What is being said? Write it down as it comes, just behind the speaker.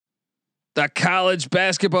The college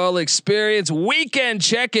basketball experience weekend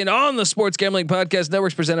check-in on the Sports Gambling Podcast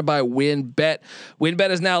Network, presented by WynnBET.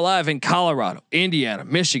 WynnBET is now live in Colorado, Indiana,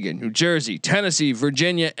 Michigan, New Jersey, Tennessee,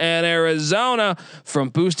 Virginia, and Arizona. From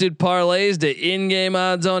boosted parlays to in-game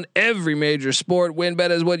odds on every major sport,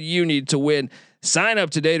 WynnBET is what you need to win. Sign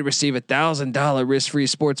up today to receive $1,000 risk-free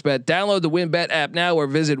sports bet. Download the WynnBET app now or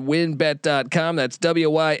visit wynnbet.com. That's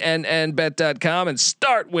WYNNBet.com and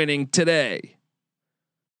start winning today.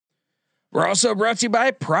 We're also brought to you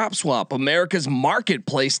by PropSwap, America's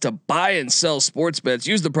marketplace to buy and sell sports bets.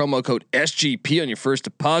 Use the promo code SGP on your first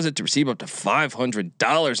deposit to receive up to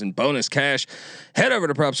 $500 in bonus cash. Head over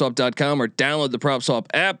to PropSwap.com or download the PropSwap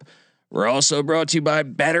app. We're also brought to you by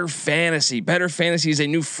Better Fantasy. Better Fantasy is a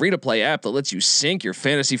new free-to-play app that lets you sync your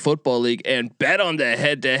fantasy football league and bet on the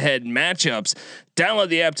head-to-head matchups. Download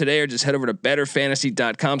the app today or just head over to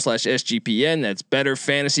betterfantasy.com/SGPN. That's Better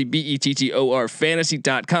Fantasy, BETTOR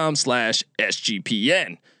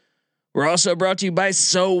fantasy.com/SGPN. We're also brought to you by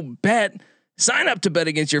SoBet. Sign up to bet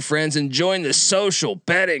against your friends and join the social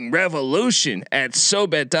betting revolution at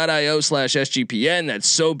SoBet.io/SGPN. That's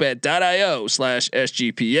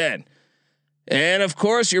SoBet.io/SGPN. And of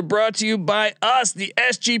course, you're brought to you by us, the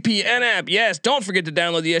SGPN app. Yes, don't forget to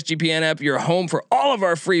download the SGPN app. You're home for all of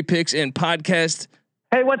our free picks and podcasts.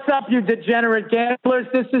 Hey, what's up, you degenerate gamblers?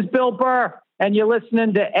 This is Bill Burr, and you're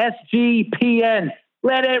listening to SGPN.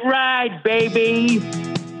 Let it ride, baby.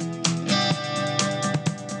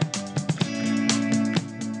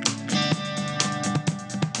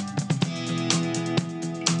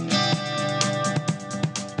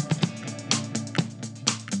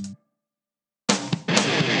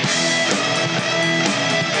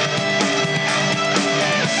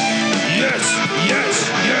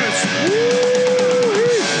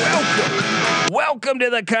 Welcome to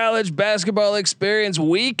the college basketball experience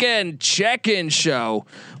weekend check-in show.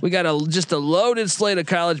 We got just a loaded slate of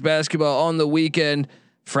college basketball on the weekend.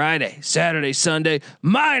 Friday, Saturday, Sunday.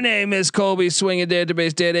 My name is Colby Swinging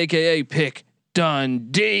Database Dad, aka Pick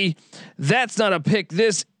Dundee. That's not a pick.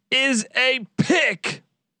 This is a pick.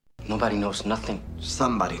 Nobody knows nothing.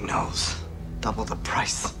 Somebody knows. Double the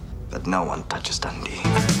price. But no one touches Dundee.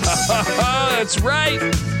 That's right.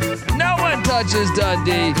 No one touches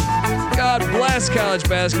Dundee. God bless college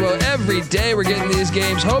basketball. Every day we're getting these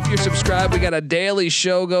games. Hope you're subscribed. We got a daily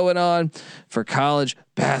show going on for college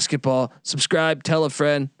basketball. Subscribe, tell a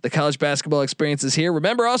friend. The college basketball experience is here.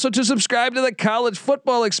 Remember also to subscribe to the college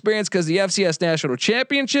football experience, because the FCS National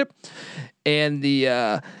Championship and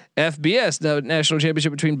the FBS, the national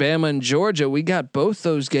championship between Bama and Georgia, we got both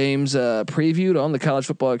those games previewed on the college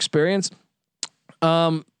football experience.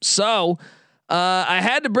 So I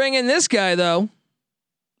had to bring in this guy though.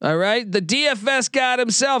 All right, the DFS god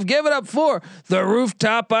himself. Give it up for the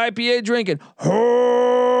rooftop IPA drinking,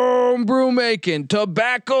 home brew making,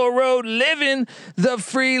 Tobacco Road living, the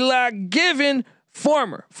free lock giving,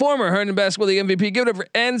 former Herndon basketball league MVP. Give it up for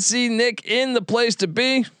NC Nick in the place to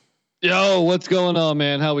be. Yo, what's going on,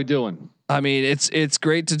 man? How we doing? I mean, it's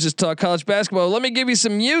great to just talk college basketball. Let me give you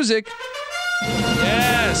some music.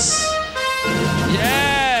 Yes.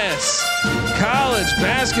 College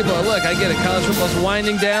basketball. Look, I get it. College football's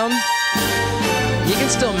winding down. You can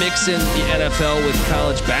still mix in the NFL with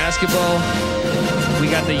college basketball. We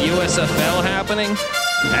got the USFL happening.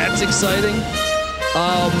 That's exciting.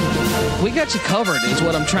 We got you covered is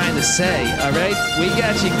what I'm trying to say. All right. We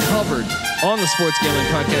got you covered on the Sports Gambling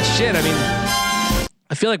Podcast. Shit. I mean,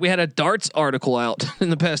 I feel like we had a darts article out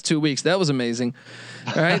in the past 2 weeks. That was amazing.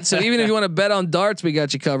 All right. So even if you want to bet on darts, we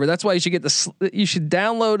got you covered. That's why you should you should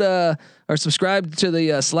download or subscribe to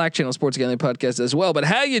the Slack channel, Sports Gambling Podcast as well. But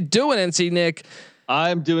how you doing, NC Nick?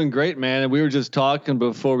 I'm doing great, man. And we were just talking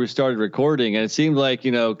before we started recording, and it seemed like,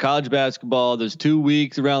 college basketball, there's 2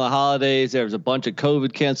 weeks around the holidays. There was a bunch of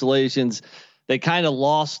COVID cancellations. They kind of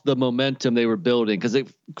lost the momentum they were building, because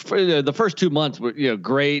the first 2 months were,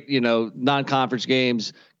 great, non-conference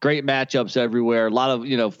games, great matchups everywhere, a lot of,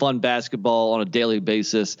 fun basketball on a daily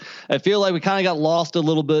basis. I feel like we kind of got lost a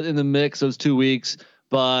little bit in the mix those 2 weeks,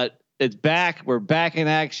 but it's back. We're back in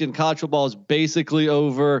action. College football is basically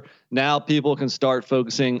over. Now people can start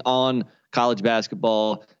focusing on college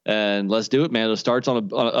basketball, and let's do it, man. It starts on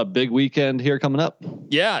a big weekend here coming up.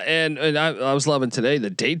 Yeah. And I was loving today, the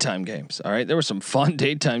daytime games. All right. There were some fun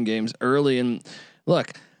daytime games early. And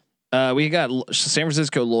look, we got San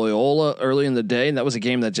Francisco Loyola early in the day, and that was a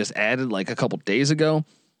game that just added like a couple days ago.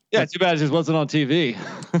 Yeah. Too bad it just wasn't on TV.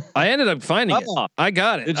 I ended up finding it. I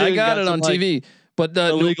got it. I got it on TV. But the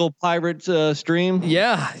illegal pirate stream.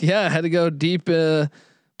 Yeah. I had to go deep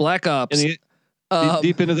Black Ops.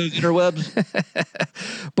 Deep into those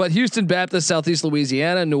interwebs. But Houston Baptist, Southeast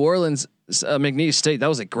Louisiana, New Orleans McNeese State. That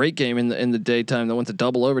was a great game in the daytime that went to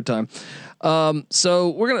double overtime.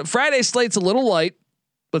 So Friday slate's a little light,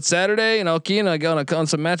 but Saturday and I go on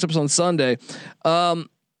some matchups on Sunday.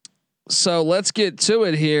 So let's get to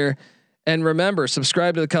it here. And remember,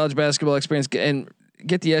 subscribe to the College Basketball Experience and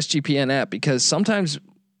get the SGPN app, because sometimes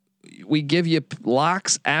we give you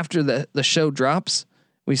locks after the show drops.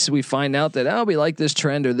 We find out that, we like this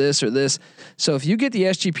trend or this or this. So if you get the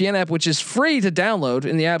SGPN app, which is free to download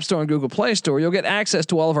in the App Store and Google Play Store, you'll get access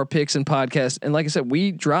to all of our picks and podcasts. And like I said,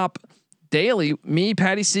 we drop daily. Me,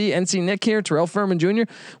 Patty C, NC Nick here, Terrell Furman Jr.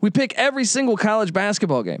 We pick every single college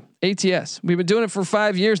basketball game. ATS. We've been doing it for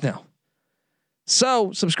 5 years now.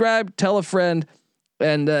 So subscribe, tell a friend,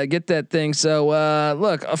 and get that thing. So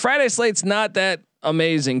look, a Friday slate's not that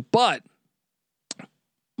amazing, but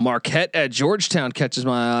Marquette at Georgetown catches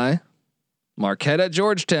my eye. Marquette at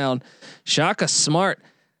Georgetown. Shaka Smart.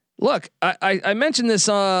 Look, I mention this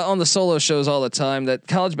on the solo shows all the time, that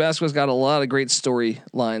college basketball's got a lot of great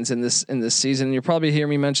storylines in this season. You'll probably hear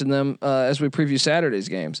me mention them as we preview Saturday's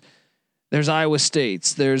games. There's Iowa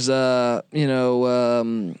State's. There's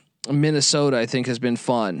Minnesota, I think, has been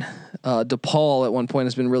fun. DePaul at one point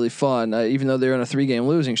has been really fun, even though they're on a 3-game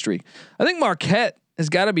losing streak. I think Marquette has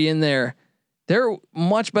got to be in there. They're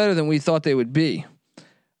much better than we thought they would be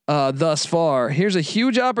thus far. Here's a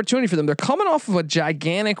huge opportunity for them. They're coming off of a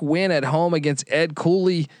gigantic win at home against Ed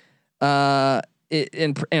Cooley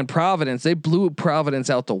in Providence. They blew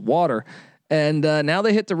Providence out the water. And now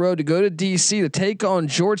they hit the road to go to DC to take on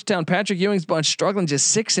Georgetown. Patrick Ewing's bunch struggling,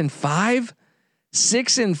 just 6-5.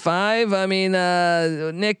 6-5. I mean,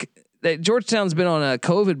 Nick, Georgetown's been on a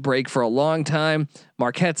COVID break for a long time.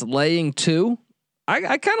 Marquette's laying 2.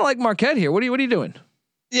 I kind of like Marquette here. What are you doing?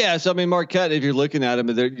 Yeah, so I mean, Marquette, if you're looking at them,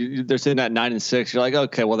 they're sitting at 9-6. You're like,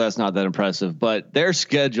 okay, well, that's not that impressive. But their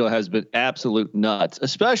schedule has been absolute nuts,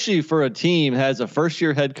 especially for a team that has a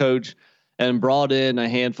first-year head coach and brought in a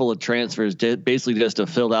handful of transfers, basically just to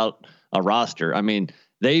fill out a roster. I mean,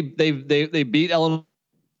 they beat Illinois.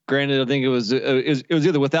 Granted, I think it was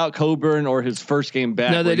either without Coburn or his first game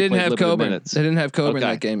back. No, they didn't have Coburn. They didn't have Coburn in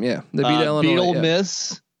that game. Yeah, they beat Illinois. Beat Ole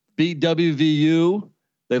Miss. Beat WVU.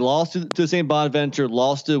 They lost to St. Bonaventure.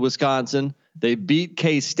 Lost to Wisconsin. They beat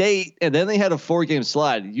K-State, and then they had a 4-game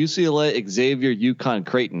slide: UCLA, Xavier, UConn,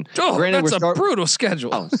 Creighton. Oh, granted, that's a brutal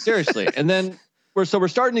schedule. Oh, seriously. And then we're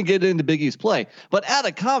starting to get into Big East play, but at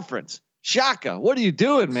a conference. Shaka, what are you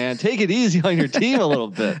doing, man? Take it easy on your team a little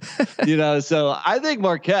bit, So I think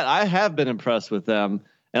Marquette, I have been impressed with them,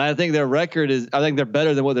 and I think their record I think they're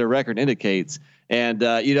better than what their record indicates. And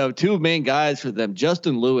 2 main guys for them,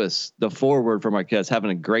 Justin Lewis, the forward for Marquette, is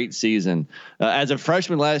having a great season. As a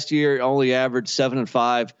freshman last year, only averaged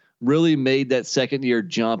 7-5. Really made that second year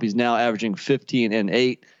jump. He's now averaging 15 and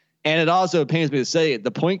 8. And it also pains me to say it,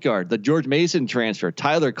 the point guard, the George Mason transfer,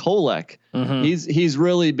 Tyler Kolek. Mm-hmm. He's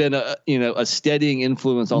really been a steadying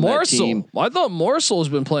influence on that team. I thought Morsel's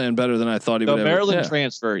been playing better than I thought he would. The Maryland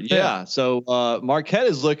transfer, yeah. So Marquette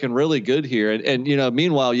is looking really good here, and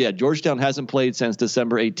meanwhile, Georgetown hasn't played since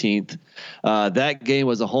December 18th. That game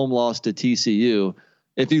was a home loss to TCU.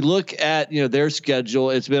 If you look at their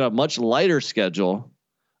schedule, it's been a much lighter schedule,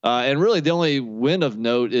 and really the only win of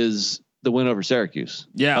note is the win over Syracuse.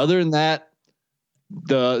 Yeah. Other than that,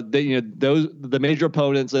 the major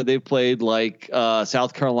opponents that they've played, like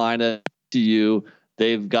South Carolina, TU,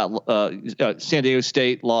 they've got San Diego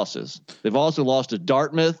State losses. They've also lost to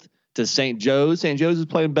Dartmouth, to St. Joe's. St. Joe's is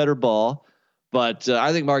playing better ball, but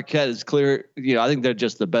I think Marquette is clear. I think they're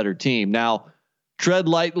just the better team. Now, tread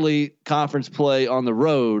lightly conference play on the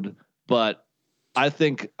road, but I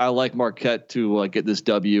think I like Marquette to get this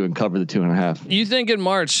W and cover the 2.5. You think in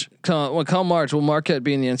March, come March, will Marquette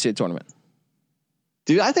be in the NCAA tournament?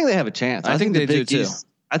 Dude, I think they have a chance. I think they do too.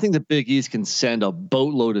 I think the Big East can send a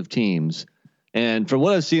boatload of teams. And from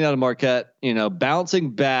what I've seen out of Marquette,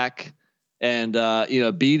 bouncing back and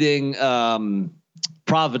beating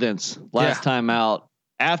Providence last time out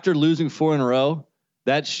after losing 4 in a row,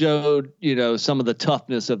 that showed some of the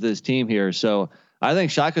toughness of this team here. So I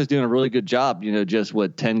think Shaka's doing a really good job, just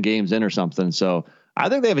 10 games in or something. So I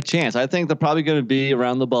think they have a chance. I think they're probably going to be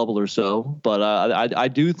around the bubble or so, but I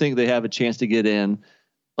do think they have a chance to get in.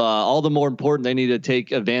 All the more important, they need to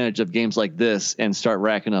take advantage of games like this and start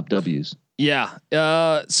racking up W's. Yeah.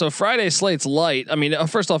 So Friday slate's light. I mean,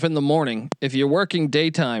 first off, in the morning, if you're working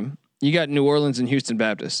daytime, you got New Orleans and Houston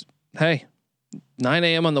Baptist. Hey, 9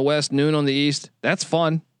 a.m. on the West, noon on the East. That's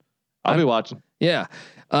fun. I'll be watching. Yeah.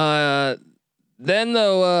 Then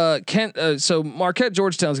though, so Marquette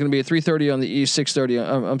Georgetown is going to be at 3:30 on the East, 6:30.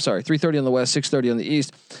 I'm sorry, 3:30 on the West, 6:30 on the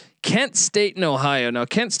East. Kent State and Ohio. Now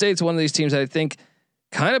Kent State's one of these teams that I think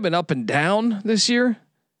kind of been up and down this year.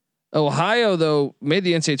 Ohio, though, made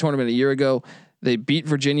the NCAA tournament a year ago. They beat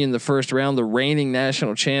Virginia in the first round, the reigning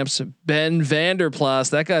national champs. Ben Vanderplas,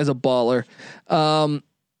 that guy's a baller.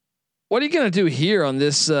 What are you going to do here on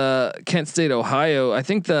this Kent State, Ohio? I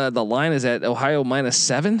think the line is at Ohio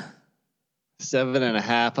 -7.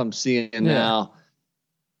 7.5. I'm seeing now.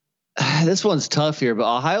 This one's tough here, but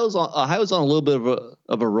Ohio's on a little bit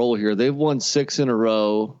of a roll here. They've won 6 in a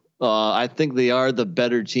row. I think they are the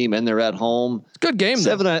better team, and they're at home. Good game.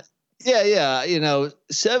 7. Yeah.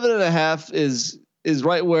 7.5 is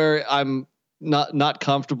right where I'm not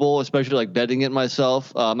comfortable, especially like betting it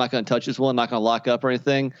myself. I'm not going to touch this one. I'm not going to lock up or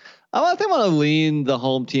anything. I think I'm going to lean the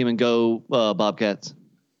home team and go Bobcats.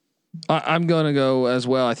 I'm going to go as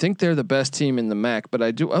well. I think they're the best team in the MAC, but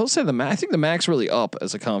I'll say the MAC. I think the MAC's really up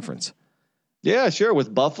as a conference. Yeah, sure.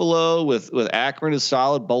 With Buffalo, with Akron is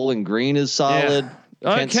solid. Bowling Green is solid.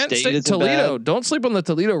 Yeah. Kent State, Toledo. Don't sleep on the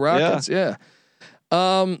Toledo Rockets. Yeah.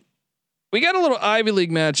 We got a little Ivy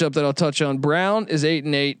League matchup that I'll touch on. Brown is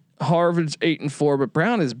 8-8. Harvard's 8-4, but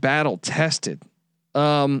Brown is battle tested.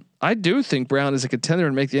 I do think Brown is a contender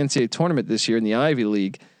to make the NCAA tournament this year in the Ivy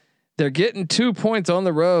League. They're getting 2 points on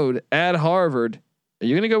the road at Harvard. Are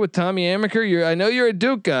you going to go with Tommy Amaker? I know you're a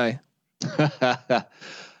Duke guy.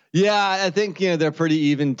 Yeah, I think they're pretty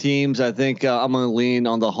even teams. I think I'm going to lean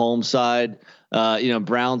on the home side.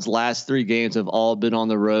 Brown's last 3 games have all been on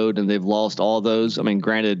the road, and they've lost all those. I mean,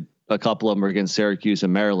 granted, a couple of them are against Syracuse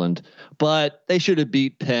and Maryland, but they should have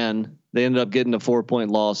beat Penn. They ended up getting a 4-point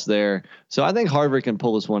loss there. So I think Harvard can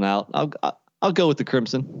pull this one out. I'll go with the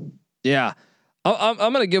Crimson. Yeah. I'm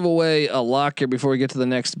going to give away a lock here before we get to the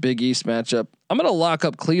next Big East matchup. I'm going to lock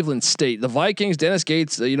up Cleveland State. The Vikings, Dennis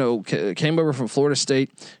Gates, came over from Florida State,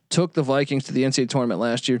 took the Vikings to the NCAA tournament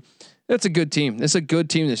last year. That's a good team. It's a good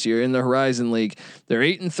team this year in the Horizon League. They're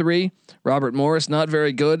 8-3. Robert Morris, not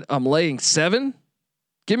very good. I'm laying 7.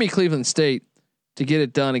 Give me Cleveland State to get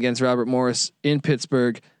it done against Robert Morris in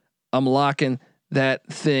Pittsburgh. I'm locking that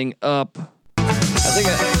thing up.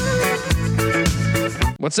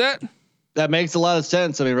 What's that? That makes a lot of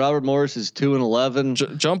sense. I mean, Robert Morris is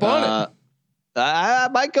 2-11. Jump on it. I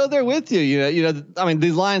might go there with you. I mean,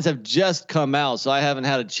 these lines have just come out, so I haven't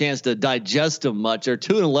had a chance to digest them much. They're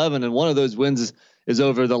 2-11, and one of those wins is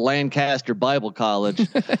over the Lancaster Bible College.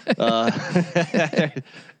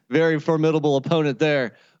 Very formidable opponent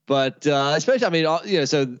there. But especially,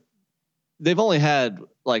 so they've only had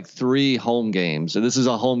like 3 home games. So this is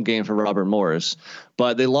a home game for Robert Morris,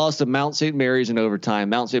 but they lost to Mount St. Mary's in overtime.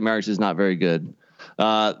 Mount St. Mary's is not very good.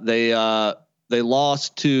 They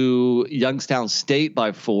lost to Youngstown State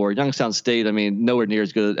by 4. Youngstown State, I mean, nowhere near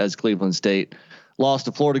as good as Cleveland State. Lost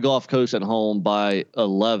to Florida Gulf Coast at home by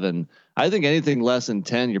 11. I think anything less than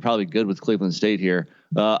 10, you're probably good with Cleveland State here.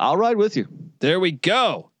 I'll ride with you. There we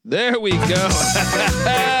go.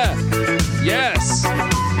 Yes.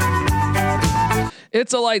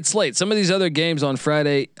 It's a light slate. Some of these other games on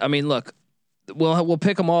Friday. I mean, look, we'll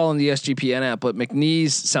pick them all on the SGPN app. But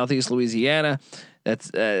McNeese, Southeast Louisiana, that's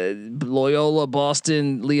Loyola,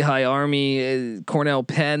 Boston, Lehigh Army, Cornell,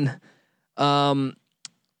 Penn.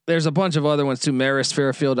 There's a bunch of other ones too: Marist,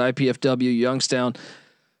 Fairfield, IPFW, Youngstown.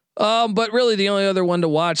 But really, the only other one to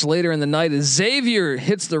watch later in the night is Xavier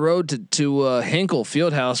hits the road to Hinkle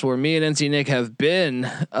Fieldhouse, where me and NC Nick have been.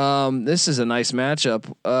 This is a nice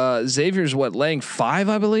matchup. Xavier's laying 5,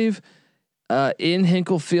 I believe, in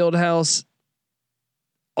Hinkle Fieldhouse.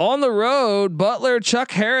 On the road, Butler,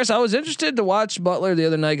 Chuck Harris. I was interested to watch Butler the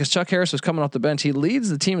other night because Chuck Harris was coming off the bench. He leads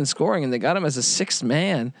the team in scoring, and they got him as a 6th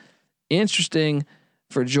man. Interesting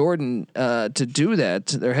for Jordan to do that.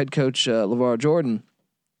 Their head coach LeVar Jordan.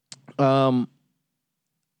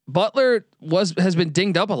 Butler has been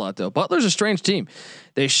dinged up a lot though. Butler's a strange team.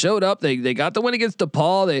 They showed up. They got the win against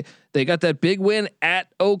DePaul. They got that big win at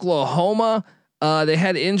Oklahoma. They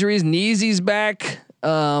had injuries. Neezy's back.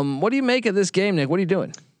 What do you make of this game, Nick? What are you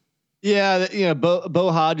doing? Yeah,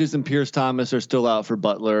 Bo Hodges and Pierce Thomas are still out for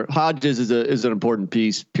Butler. Hodges is an important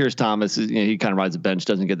piece. Pierce Thomas is he kind of rides the bench,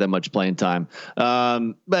 doesn't get that much playing time.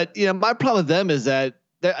 But my problem with them is that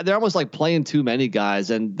they're almost like playing too many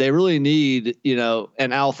guys, and they really need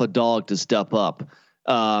an alpha dog to step up,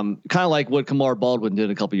 kind of like what Kamar Baldwin did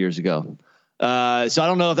a couple years ago. So I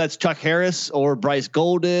don't know if that's Chuck Harris or Bryce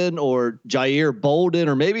Golden or Jair Bolden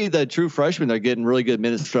or maybe the true freshman. They're getting really good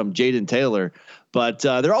minutes from Jaden Taylor, but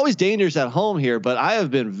they're always dangerous at home here. But I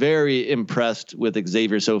have been very impressed with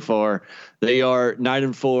Xavier so far. They are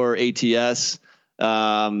 9-4 ATS.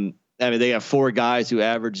 I mean, they have 4 guys who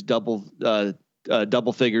average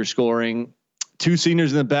double figure scoring. 2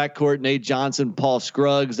 seniors in the backcourt, Nate Johnson, Paul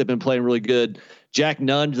Scruggs. They've been playing really good. Jack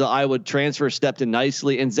Nunn, the Iowa transfer, stepped in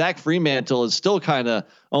nicely, and Zach Fremantle is still kind of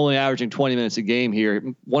only averaging 20 minutes a game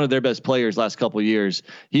here. One of their best players last couple of years.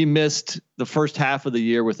 He missed the first half of the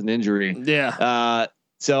year with an injury. Yeah.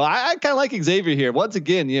 So I kind of like Xavier here. Once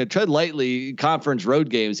again, tread lightly conference road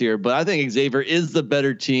games here, but I think Xavier is the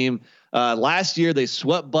better team. Last year they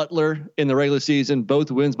swept Butler in the regular season,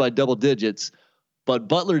 both wins by double digits, but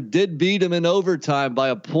Butler did beat him in overtime by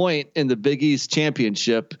a point in the Big East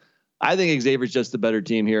championship. I think Xavier's just the better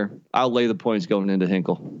team here. I'll lay the points going into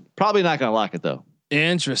Hinkle. Probably not going to lock it though.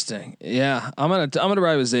 Interesting. Yeah, I'm gonna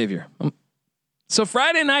ride with Xavier. So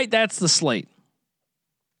Friday night, that's the slate.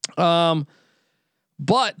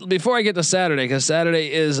 But before I get to Saturday, because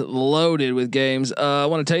Saturday is loaded with games, I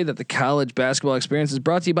want to tell you that the college basketball experience is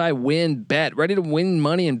brought to you by WynnBET. Ready to win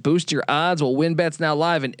money and boost your odds? Well, WynnBET's now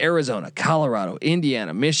live in Arizona, Colorado,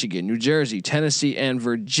 Indiana, Michigan, New Jersey, Tennessee, and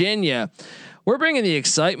Virginia. We're bringing the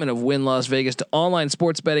excitement of Wynn Las Vegas to online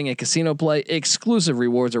sports betting and casino play. Exclusive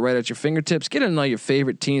rewards are right at your fingertips. Get to know your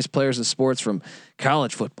favorite teams, players, and sports from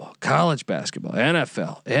college football, college basketball,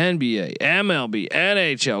 NFL, NBA, MLB,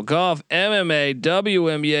 NHL, golf, MMA,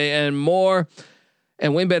 WNBA, and more.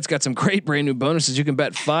 And WynnBET's got some great brand new bonuses. You can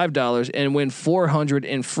bet $5 and win $400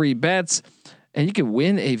 in free bets. And you can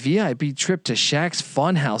win a VIP trip to Shaq's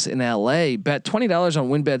Funhouse in LA. Bet $20 on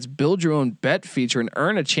WynnBET's Build Your Own Bet feature and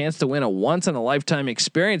earn a chance to win a once-in-a-lifetime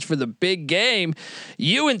experience for the big game.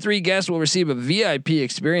 You and 3 guests will receive a VIP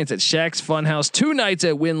experience at Shaq's Funhouse, 2 nights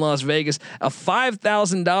at Wynn Las Vegas, a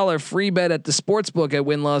 $5,000 free bet at the Sportsbook at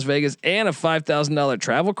Wynn Las Vegas, and a $5,000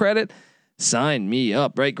 travel credit. Sign me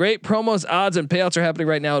up, right? Great promos, odds, and payouts are happening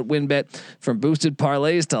right now at WynnBET, from boosted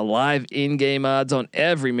parlays to live in-game odds on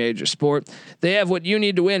every major sport. They have what you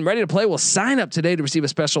need to win. Ready to play? Well, sign up today to receive a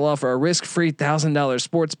special offer, a risk-free $1,000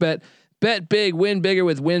 sports bet. Bet big, win bigger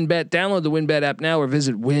with WynnBET. Download the WynnBET app now or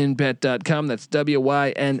visit wynnbet.com. That's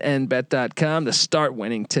WYNNBet.com to start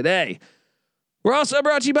winning today. We're also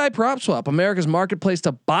brought to you by PropSwap, America's marketplace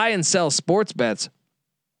to buy and sell sports bets.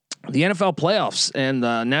 The NFL playoffs and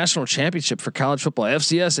the national championship for college football,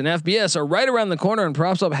 FCS and FBS, are right around the corner, and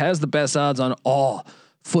PropSwap has the best odds on all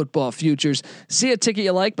football futures. See a ticket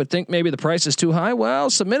you like, but think maybe the price is too high?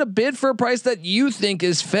 Well, submit a bid for a price that you think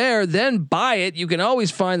is fair, then buy it. You can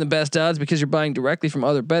always find the best odds because you're buying directly from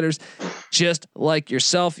other bettors, just like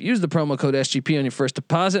yourself. Use the promo code SGP on your first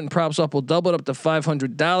deposit, and PropSwap will double it up to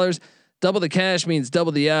 $500. Double the cash means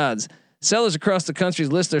double the odds. Sellers across the country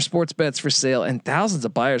list their sports bets for sale, and thousands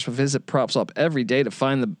of buyers will visit PropSwap every day to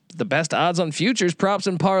find the best odds on futures, props,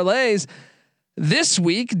 and parlays. This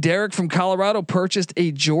week, Derek from Colorado purchased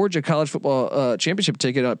a Georgia college football championship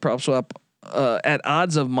ticket at PropSwap at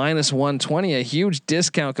odds of -120, a huge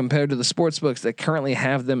discount compared to the sports books that currently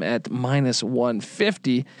have them at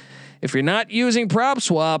 -150. If you're not using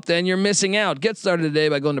PropSwap, then you're missing out. Get started today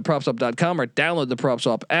by going to PropSwap.com or download the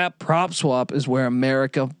PropSwap app. PropSwap is where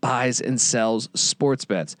America buys and sells sports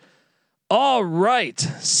bets. All right,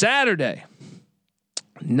 Saturday,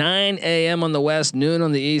 9 a.m. on the West, noon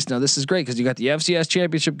on the East. Now this is great because you got the FCS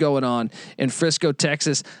championship going on in Frisco,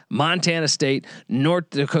 Texas, Montana State, North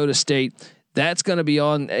Dakota State. That's going to be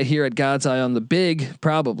on here at God's Eye on the Big,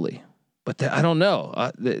 probably. But I don't know.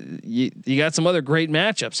 You got some other great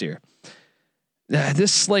matchups here.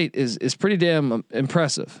 This slate is pretty damn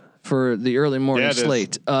impressive for the early morning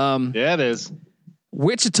slate. Yeah, it is.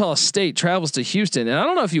 Wichita State travels to Houston, and I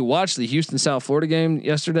don't know if you watched the Houston South Florida game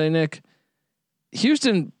yesterday, Nick.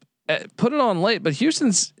 Houston put it on late, but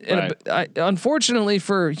Houston's unfortunately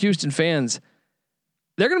for Houston fans,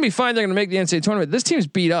 they're going to be fine. They're going to make the NCAA tournament. This team's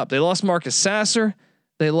beat up. They lost Marcus Sasser.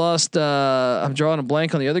 They lost. I'm drawing a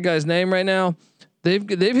blank on the other guy's name right now. They've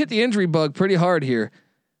hit the injury bug pretty hard here.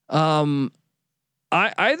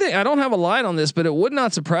 I think I don't have a line on this, but it would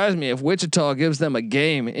not surprise me if Wichita gives them a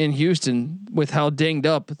game in Houston with how dinged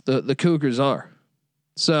up the Cougars are.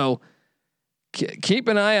 So keep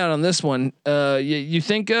an eye out on this one. You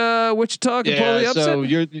think Wichita can pull the upset? So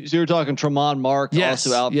you're talking Tremont Mark,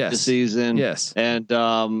 also out this season. Yes. And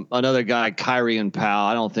another guy, Kyrie and Powell.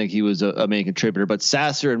 I don't think he was a main contributor, but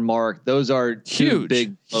Sasser and Mark, those are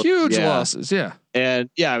huge losses. Yeah. And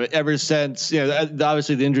ever since,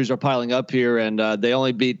 obviously the injuries are piling up here, and they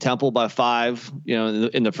only beat Temple by 5,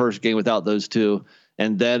 in the first game without those two.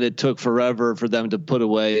 And then it took forever for them to put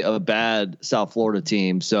away a bad South Florida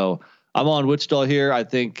team. So I'm on Wichita here. I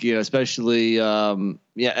think, especially,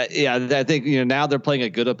 I think, now they're playing a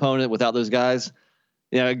good opponent without those guys.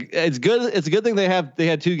 It's good. It's a good thing they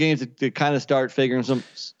had 2 games to kind of start figuring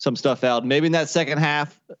some stuff out. Maybe in that second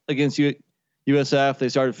half against USF, they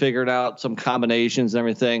started figuring out some combinations and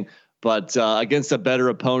everything, but against a better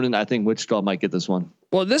opponent, I think Wichita might get this one.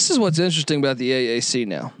 Well, this is what's interesting about the AAC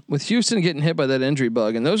now, with Houston getting hit by that injury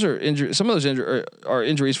bug, and those are injuries. Some of those are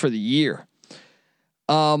injuries for the year.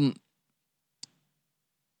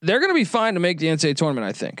 They're going to be fine to make the NCAA tournament,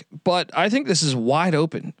 I think. But I think this is wide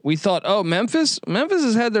open. We thought, Memphis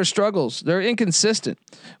has had their struggles. They're inconsistent.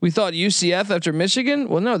 We thought UCF after Michigan.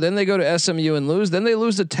 Well, no, then they go to SMU and lose. Then they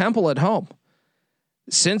lose to Temple at home.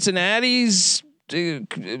 Cincinnati's,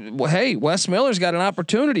 hey, Wes Miller's got an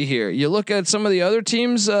opportunity here. You look at some of the other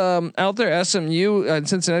teams out there. SMU and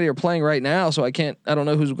Cincinnati are playing right now, so I don't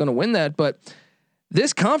know who's going to win that. But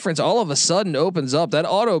this conference all of a sudden opens up. That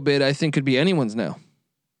auto bid, I think, could be anyone's now.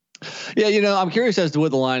 Yeah, I'm curious as to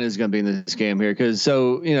what the line is going to be in this game here, because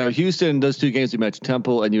Houston, those two games we mentioned,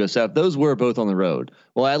 Temple and USF, those were both on the road.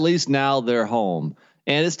 Well, at least now they're home,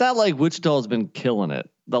 and it's not like Wichita's been killing it.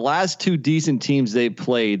 The last two decent teams they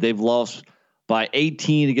played, they've lost by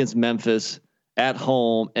 18 against Memphis at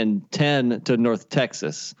home and 10 to North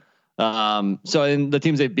Texas. So in the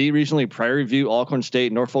teams they beat recently, Prairie View, Alcorn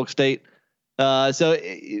State, Norfolk State.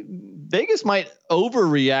 Vegas might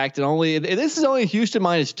overreact, and if this is only Houston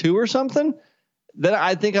 -2 or something, then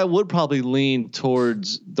I think I would probably lean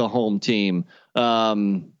towards the home team.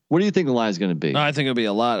 What do you think the line is going to be? I think it'll be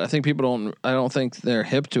a lot. I think I don't think they're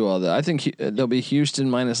hip to all that. I think they'll be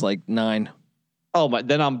Houston -9. Oh my!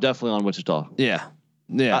 Then I'm definitely on Wichita. Yeah.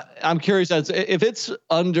 I'm curious if it's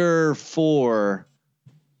under 4.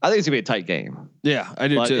 I think it's gonna be a tight game. Yeah, I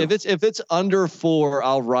do too. If it's under 4,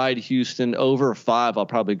 I'll ride Houston. Over 5, I'll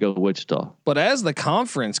probably go Wichita. But as the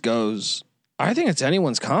conference goes, I think it's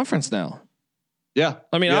anyone's conference now. Yeah,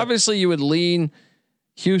 I mean, obviously you would lean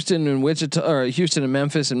Houston and Wichita, or Houston and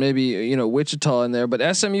Memphis, and maybe Wichita in there. But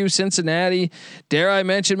SMU, Cincinnati, dare I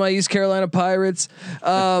mention my East Carolina Pirates?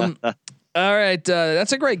 All right,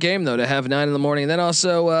 that's a great game though to have 9 in the morning, and then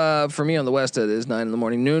also for me on the West it is 9 in the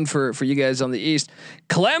morning, noon for you guys on the East.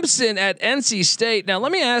 Clemson at NC State. Now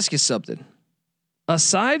let me ask you something.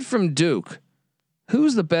 Aside from Duke,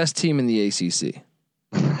 who's the best team in the ACC?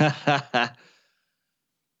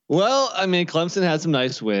 Well, I mean, Clemson had some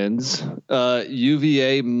nice wins.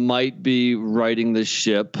 UVA might be riding the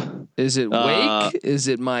ship. Is it Wake? Is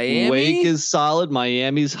it Miami? Wake is solid.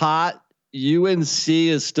 Miami's hot. UNC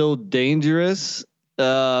is still dangerous,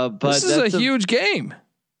 but this is a huge game.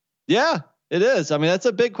 Yeah, it is. I mean, that's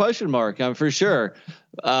a big question mark, for sure,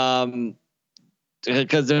 because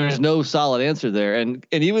there's no solid answer there. And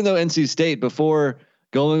even though NC State, before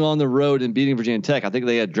going on the road and beating Virginia Tech, I think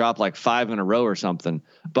they had dropped like 5 in a row or something.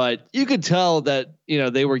 But you could tell that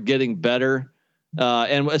they were getting better.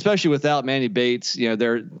 And especially without Manny Bates,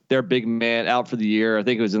 their big man out for the year. I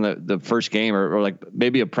think it was in the first game or like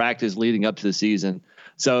maybe a practice leading up to the season.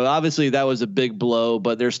 So obviously that was a big blow,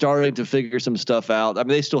 but they're starting to figure some stuff out. I mean,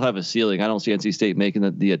 they still have a ceiling. I don't see NC State making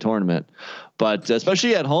the tournament, but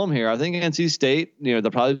especially at home here, I think NC State, they'll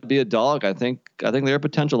probably be a dog. I think they're a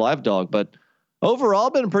potential live dog, but overall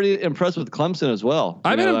been pretty impressed with Clemson as well.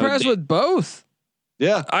 I've been impressed with both.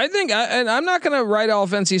 Yeah, I think, and I'm not going to write off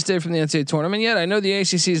NC State from the NCAA tournament yet. I know the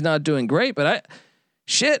ACC is not doing great, but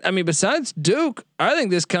besides Duke, I think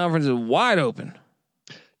this conference is wide open.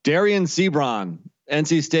 Darian Sebron,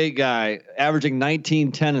 NC State guy, averaging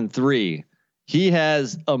 19, 10, and 3. He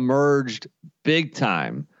has emerged big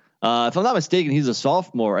time. If I'm not mistaken, he's a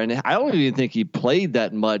sophomore, and I don't even think he played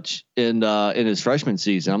that much in his freshman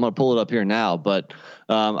season. I'm going to pull it up here now, but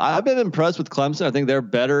I've been impressed with Clemson. I think they're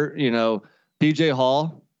better. PJ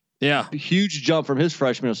Hall, huge jump from his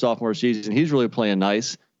freshman to sophomore season. He's really playing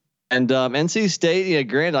nice. And NC State,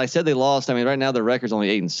 granted, I said they lost. I mean, right now their record's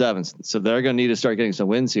only 8-7, so they're going to need to start getting some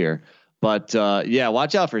wins here. But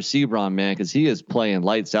watch out for Sebron, man, because he is playing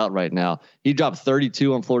lights out right now. He dropped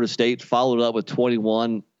 32 on Florida State, followed up with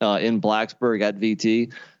 21 in Blacksburg at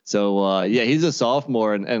VT. So he's a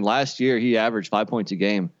sophomore, and last year he averaged 5 points a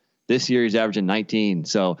game. This year he's averaging 19.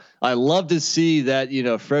 So I love to see that,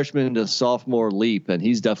 freshman to sophomore leap, and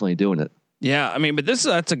he's definitely doing it. Yeah. I mean, but that's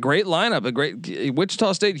a great lineup, a great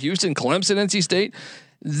Wichita State, Houston, Clemson, NC State.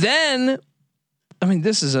 Then, I mean,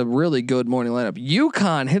 this is a really good morning lineup.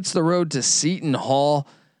 UConn hits the road to Seton Hall.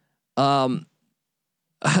 I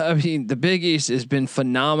mean, the Big East has been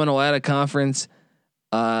phenomenal at a conference.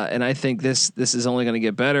 And I think this is only going to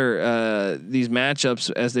get better. These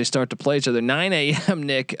matchups as they start to play each other. 9 a.m.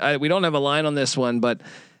 Nick. We don't have a line on this one, but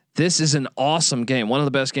this is an awesome game. One of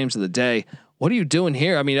the best games of the day. What are you doing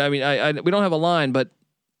here? I mean, we don't have a line, but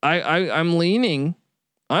I'm leaning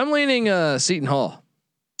Seton Hall.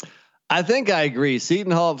 I think I agree.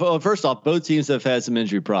 Seton Hall. Well, first off, both teams have had some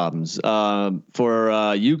injury problems. For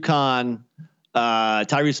UConn.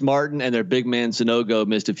 Tyrese Martin and their big man Sonogo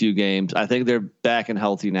missed a few games. I think they're back and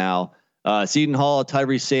healthy now. Seton Hall,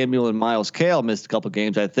 Tyrese Samuel, and Miles Kale missed a couple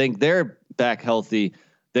games. I think they're back healthy.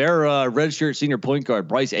 Their redshirt senior point guard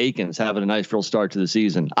Bryce Aiken's having a nice real start to the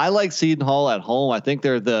season. I like Seton Hall at home. I think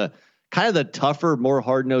they're the kind of the tougher, more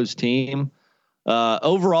hard-nosed team.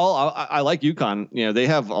 Overall, I like UConn. You know, they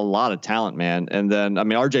have a lot of talent, man. And then, I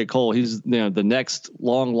mean, RJ Cole, he's the next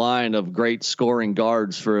long line of great scoring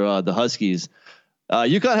guards for the Huskies.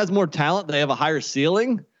 UConn has more talent. They have a higher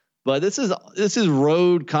ceiling. But this is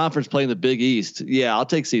road conference play in the Big East. Yeah, I'll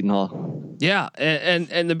take Seton Hall. Yeah,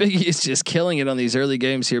 and the Big East just killing it on these early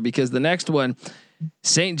games here because the next one,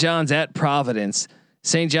 St. John's at Providence.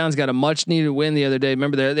 St. John's got a much needed win the other day.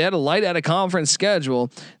 Remember they had a light out of conference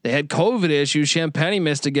schedule. They had COVID issues. Champagne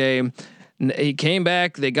missed a game. He came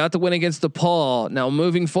back. They got the win against DePaul. Now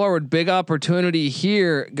moving forward, big opportunity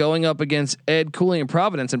here going up against Ed Cooley and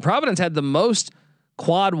Providence. And Providence had the most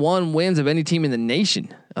quad 1 wins of any team in the nation.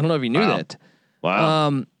 I don't know if you knew that.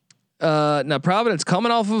 Wow. Now Providence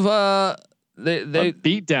coming off of they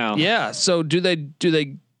beat down. Yeah. So do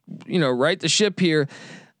they right the ship here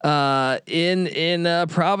in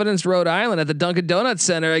Providence, Rhode Island at the Dunkin' Donuts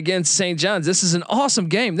Center against St. John's? This is an awesome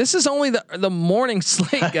game. This is only the morning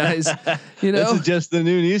slate, guys. This is just the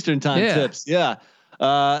noon Eastern time tips. Yeah.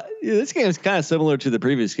 This game is kind of similar to the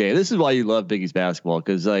previous game. This is why you love Big East basketball,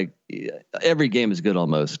 because like every game is good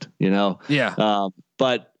almost, Yeah.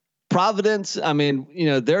 But Providence, I mean,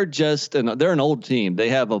 they're they're an old team. They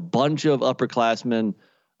have a bunch of upperclassmen.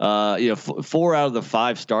 4 out of the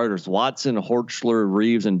 5 starters: Watson, Horchler,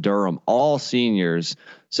 Reeves, and Durham, all seniors.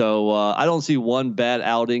 So I don't see one bad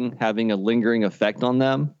outing having a lingering effect on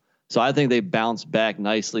them. So I think they bounce back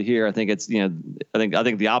nicely here. I think it's I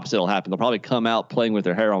think the opposite will happen. They'll probably come out playing with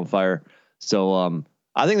their hair on fire. So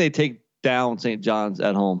I think they take down St. John's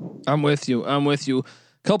at home. I'm with you.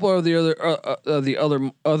 Couple of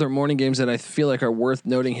the other morning games that I feel like are worth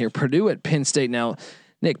noting here. Purdue at Penn State. Now,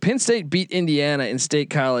 Nick, Penn State beat Indiana in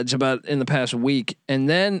State College about in the past week, and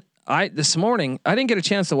then this morning I didn't get a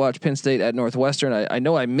chance to watch Penn State at Northwestern. I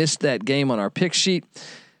know I missed that game on our pick sheet,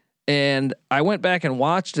 and I went back and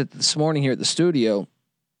watched it this morning here at the studio.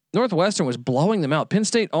 Northwestern was blowing them out. Penn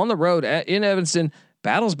State on the road in Evanston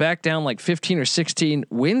battles back down like 15 or 16,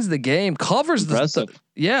 wins the game, covers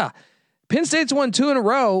yeah. Penn State's won 2 in a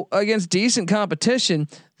row against decent competition.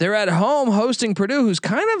 They're at home hosting Purdue, who's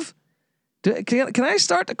kind of. Can I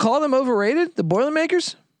start to call them overrated? The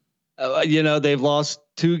Boilermakers? They've lost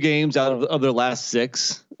 2 games out of their last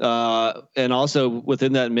 6. And also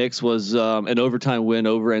within that mix was an overtime win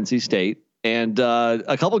over NC State and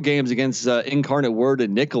a couple games against Incarnate Word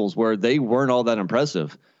and Nichols where they weren't all that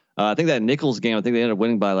impressive. I think that Nichols game, they ended up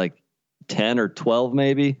winning by like 10 or 12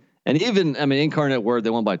 maybe. And even, Incarnate Word, they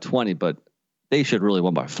won by 20, but they should really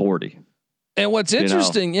won by 40. And what's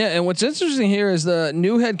interesting, what's interesting here is the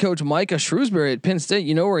new head coach, Micah Shrewsbury at Penn State.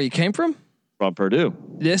 You know where he came from? From Purdue.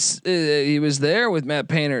 He was there with Matt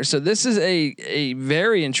Painter. So this is a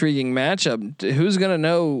very intriguing matchup. Who's going to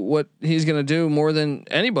know what he's going to do more than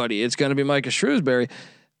anybody? It's going to be Micah Shrewsbury.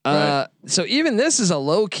 Right. So even this is a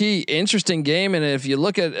low key interesting game. And if you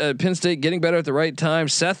look at Penn State getting better at the right time,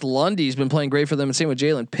 Seth Lundy's been playing great for them, and same with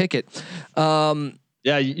Jalen Pickett.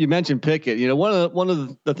 Yeah, you mentioned Pickett. One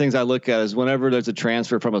of the things I look at is whenever there's a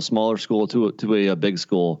transfer from a smaller school to a big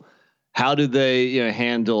school, how do they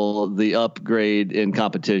handle the upgrade in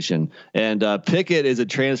competition? And Pickett is a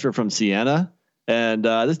transfer from Siena, and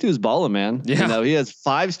this dude's balling, man. Yeah. He has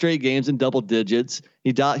 5 straight games in double digits.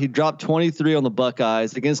 He dropped 23 on the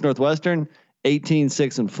Buckeyes against Northwestern,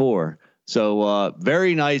 18-6-4. So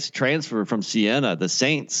very nice transfer from Siena, the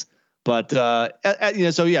Saints. But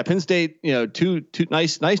Penn State, two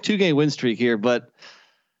nice 2-game win streak here, but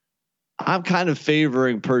I'm kind of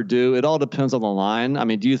favoring Purdue. It all depends on the line. I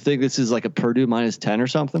mean, do you think this is like a Purdue -10 or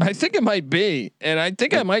something? I think it might be, and I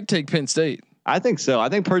think I might take Penn State. I think so. I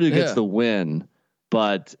think Purdue gets the win,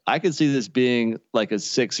 but I could see this being like a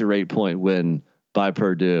 6 or 8 point win by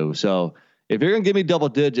Purdue. So if you're gonna give me double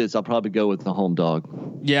digits, I'll probably go with the home dog.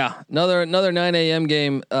 Yeah, another 9 a.m.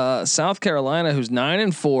 game. South Carolina, who's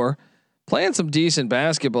 9-4. Playing some decent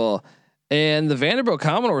basketball, and the Vanderbilt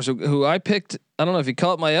Commodores, who I picked. I don't know if you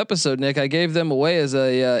caught my episode, Nick. I gave them away as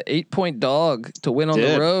a 8-point dog to win on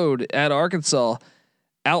the road at Arkansas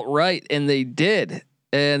outright, and they did.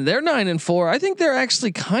 And they're 9-4. I think they're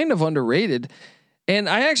actually kind of underrated, and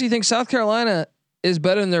I actually think South Carolina is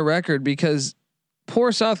better than their record because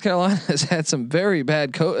poor South Carolina has had some very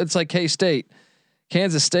bad. It's like K-State,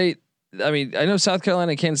 Kansas State. I mean, I know South Carolina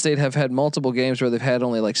and Kansas State have had multiple games where they've had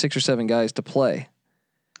only like 6 or 7 guys to play.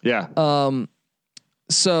 Yeah.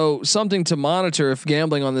 So something to monitor if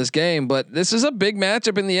gambling on this game, but this is a big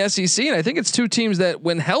matchup in the SEC. And I think it's 2 teams that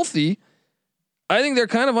when healthy I think they're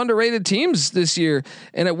kind of underrated teams this year,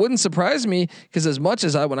 and it wouldn't surprise me because as much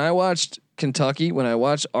as when I watched Kentucky, when I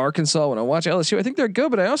watched Arkansas, when I watched LSU, I think they're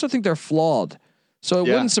good, but I also think they're flawed. So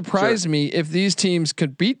it wouldn't surprise me if these teams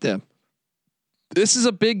could beat them. This is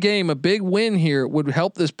a big game, a big win here would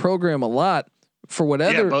help this program a lot for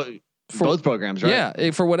whatever. Yeah, both programs, right?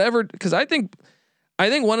 Yeah, for whatever, because I think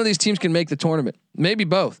one of these teams can make the tournament, maybe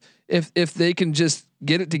both, if they can just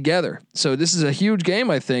get it together. So this is a huge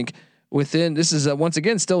game, I think. This is once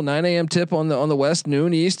again still 9 a.m. tip on the West,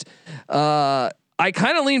 noon East. I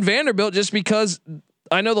kind of lean Vanderbilt just because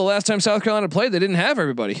I know the last time South Carolina played, they didn't have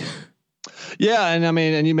everybody. Yeah, and I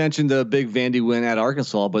mean, and you mentioned the big Vandy win at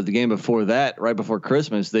Arkansas, but the game before that, right before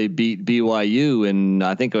Christmas, they beat BYU, and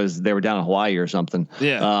I think they were down in Hawaii or something.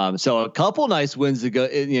 Yeah. So a couple nice wins to go,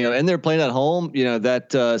 and they're playing at home.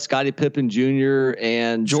 That Scottie Pippen Jr.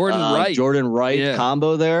 and Jordan Wright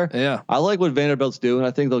combo there. Yeah, I like what Vanderbilt's doing.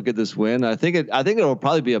 I think they'll get this win. I think it'll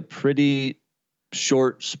probably be a pretty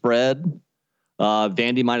short spread.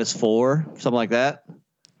 Vandy -4, something like that.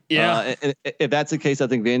 Yeah, and if that's the case, I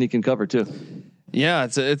think Vandy can cover too. Yeah,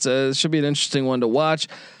 it should be an interesting one to watch.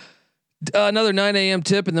 Another 9 a.m.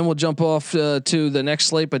 tip, and then we'll jump off to the next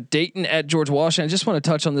slate. But Dayton at George Washington. I just want to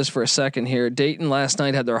touch on this for a second here. Dayton last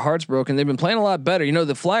night had their hearts broken. They've been playing a lot better.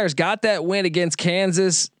 The Flyers got that win against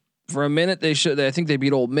Kansas for a minute. I think they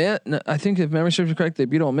beat Ole Miss. I think if memory serves me correct, they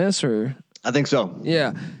beat Ole Miss, or I think so.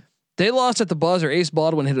 Yeah, they lost at the buzzer. Ace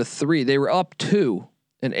Baldwin hit a 3. They were up 2.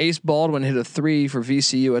 And Ace Baldwin hit a 3 for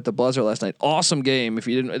VCU at the buzzer last night. Awesome game. If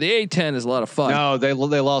you didn't, the A10 is a lot of fun. No, they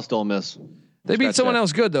lost Ole Miss. They beat someone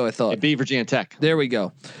else good though. I thought they beat Virginia Tech. There we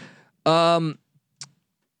go. They're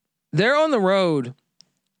on the road,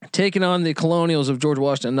 taking on the Colonials of George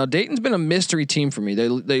Washington. Now Dayton's been a mystery team for me.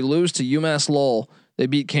 They lose to UMass Lowell. They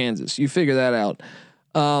beat Kansas. You figure that out.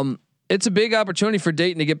 It's a big opportunity for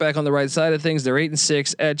Dayton to get back on the right side of things. They're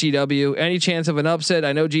 8-6 at GW. Any chance of an upset?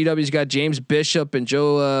 I know GW's got James Bishop and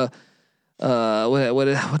Joe. What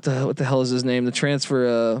the hell is his name? The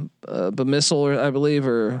transfer, Bamisile, I believe,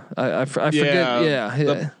 or I forget.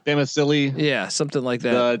 Yeah. Bamisile. Yeah, something like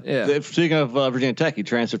that. Speaking of Virginia Tech, he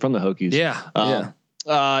transferred from the Hokies. Yeah.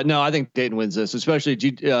 No, I think Dayton wins this. Especially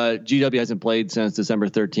GW hasn't played since December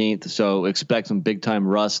 13th, so expect some big time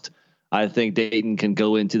rust. I think Dayton can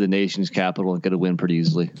go into the nation's capital and get a win pretty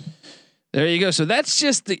easily. There you go. So that's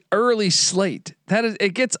just the early slate.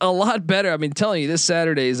 It gets a lot better. I mean, telling you, this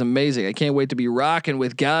Saturday is amazing. I can't wait to be rocking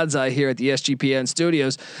with God's Eye here at the SGPN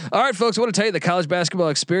studios. All right, folks, I want to tell you the college basketball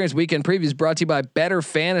experience weekend preview is brought to you by Better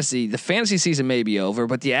Fantasy. The fantasy season may be over,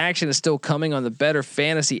 but the action is still coming on the Better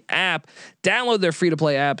Fantasy app. Download their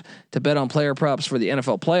free-to-play app to bet on player props for the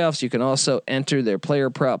NFL playoffs. You can also enter their player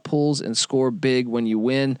prop pools and score big when you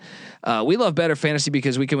win. We love Better Fantasy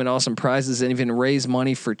because we can win awesome prizes and even raise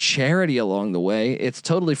money for charity along the way. It's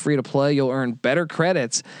totally free to play. You'll earn better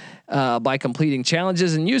credits by completing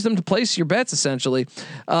challenges and use them to place your bets, essentially.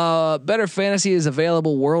 Better Fantasy is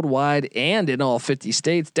available worldwide and in all 50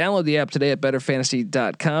 states. Download the app today at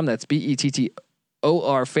betterfantasy.com. That's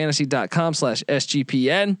BETTOR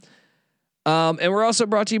fantasy.com/SGPN. And we're also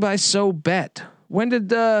brought to you by SoBet. When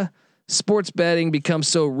did sports betting become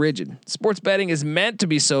so rigid? Sports betting is meant to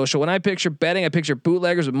be social. When I picture betting, I picture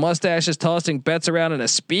bootleggers with mustaches tossing bets around in a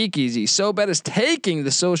speakeasy. SoBet is taking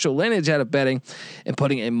the social lineage out of betting and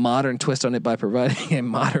putting a modern twist on it by providing a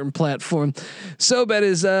modern platform. SoBet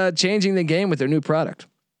is changing the game with their new product.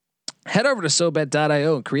 Head over to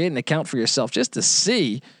SoBet.io and create an account for yourself just to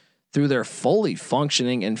see. Through their fully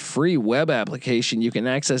functioning and free web application, you can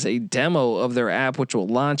access a demo of their app, which will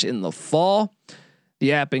launch in the fall.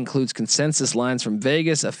 The app includes consensus lines from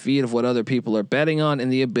Vegas, a feed of what other people are betting on, and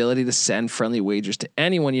the ability to send friendly wagers to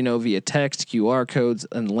anyone you know via text, QR codes,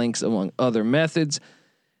 and links, among other methods.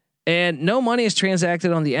 And no money is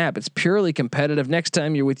transacted on the app. It's purely competitive. Next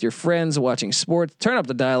time you're with your friends watching sports, turn up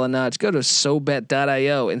the dial a notch, go to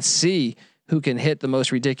SoBet.io and see who can hit the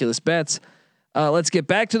most ridiculous bets. Let's get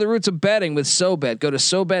back to the roots of betting with SoBet. Go to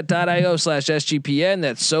SoBet.io/SGPN.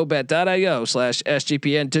 That's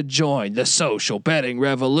SoBet.io/SGPN to join the social betting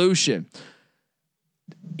revolution.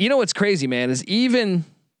 You know what's crazy, man, is even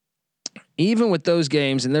with those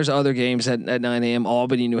games, and there's other games at 9 a.m.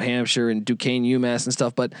 Albany, New Hampshire, and Duquesne, UMass, and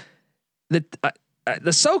stuff. But the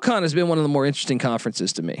SoCon has been one of the more interesting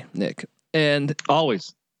conferences to me, Nick. And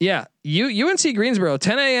always, yeah, UNC Greensboro,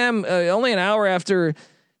 10 a.m. Only an hour after.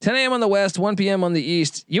 10 a.m. on the West, 1 p.m. on the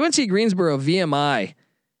East. UNC Greensboro, VMI.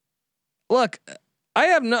 Look,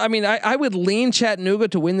 I would lean Chattanooga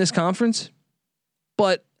to win this conference,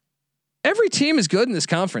 but every team is good in this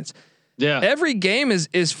conference. Yeah. Every game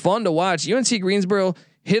is fun to watch. UNC Greensboro,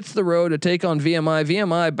 hits the road to take on VMI.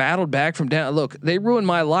 VMI battled back from down. Look, they ruined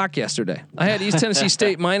my lock yesterday. I had East Tennessee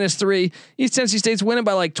State -3. East Tennessee State's winning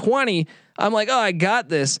by like 20. I'm like, oh, I got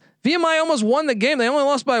this. VMI almost won the game. They only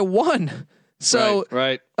lost by 1. So,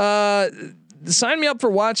 right. Sign me up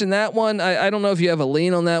for watching that one. I don't know if you have a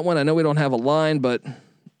lean on that one. I know we don't have a line, but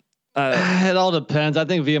it all depends. I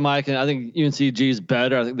think VMI can. I think UNCG is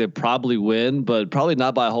better. I think they probably win, but probably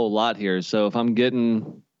not by a whole lot here. So if I'm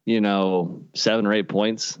getting 7 or 8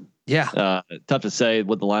 points, tough to say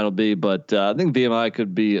what the line will be, but I think VMI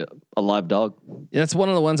could be a live dog. Yeah, that's one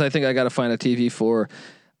of the ones I think I got to find a TV for.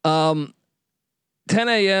 10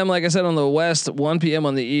 a.m. like I said on the West, 1 p.m.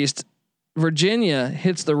 on the East. Virginia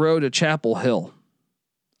hits the road to Chapel Hill.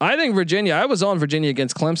 I think Virginia. I was on Virginia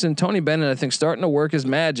against Clemson. Tony Bennett, I think, starting to work his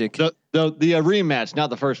magic. The rematch, not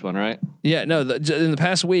the first one, right? Yeah, no. In the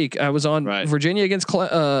past week, I was on Virginia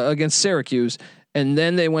against Syracuse, and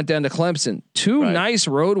then they went down to Clemson. Two nice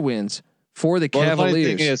road wins for the Cavaliers. The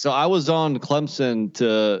funny thing is, so I was on Clemson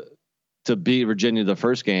to beat Virginia the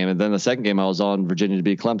first game, and then the second game I was on Virginia to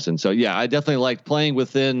beat Clemson. So yeah, I definitely liked playing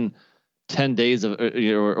within 10 days of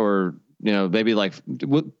maybe like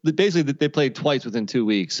basically they played twice within 2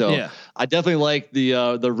 weeks. So I definitely like the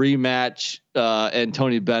rematch and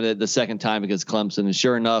Tony Bennett the second time against Clemson. And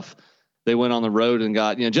sure enough, they went on the road and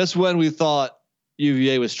got, just when we thought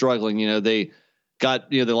UVA was struggling, they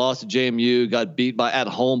got, they lost to JMU, got beat at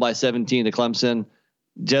home by 17 to Clemson.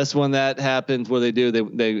 Just when that happens, what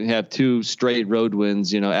they have 2 straight road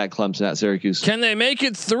wins, at Clemson, at Syracuse. Can they make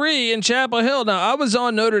it 3 in Chapel Hill? Now I was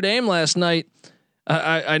on Notre Dame last night.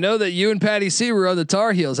 I know that you and Patty C were on the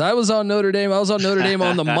Tar Heels. I was on Notre Dame. I was on Notre Dame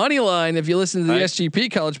on the money line. If you listen to the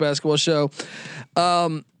SGP college basketball show,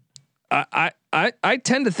 I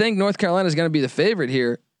tend to think North Carolina is going to be the favorite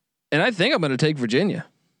here, and I think I'm going to take Virginia.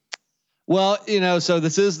 Well, so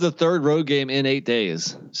this is the 3rd road game in 8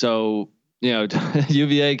 days. So,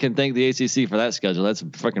 UVA can thank the ACC for that schedule. That's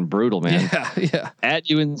freaking brutal, man. Yeah. At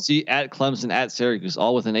UNC, at Clemson, at Syracuse,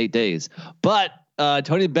 all within 8 days. But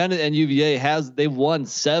Tony Bennett and UVA they've won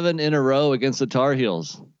 7 in a row against the Tar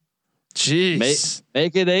Heels. Jeez,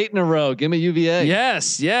 make it 8 in a row. Give me UVA.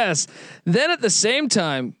 Yes. Then at the same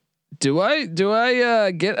time, do I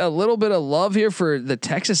get a little bit of love here for the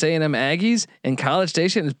Texas A&M Aggies in College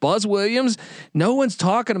Station? It's Buzz Williams. No one's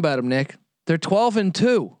talking about him, Nick. They're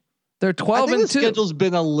 12-2. They're 12-2. The schedule's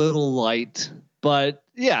been a little light, but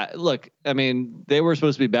yeah, look, I mean, they were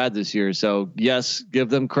supposed to be bad this year, so yes, give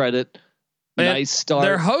them credit. Nice start.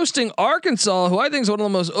 They're hosting Arkansas, who I think is one of the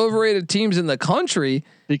most overrated teams in the country,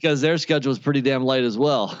 because their schedule is pretty damn light as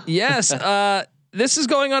well. Yes. This is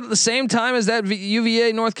going on at the same time as that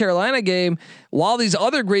UVA North Carolina game, while these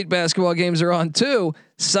other great basketball games are on too.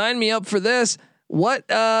 Sign me up for this. I'm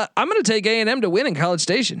going to take A&M to win in College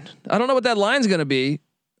Station. I don't know what that line's going to be.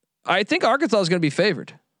 I think Arkansas is going to be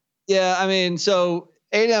favored. Yeah. I mean, so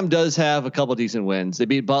A&M does have a couple decent wins. They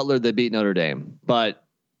beat Butler, they beat Notre Dame, but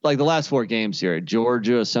like the last 4 games here,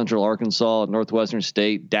 Georgia, Central Arkansas, Northwestern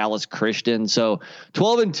State, Dallas Christian. So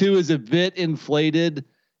 12-2 is a bit inflated.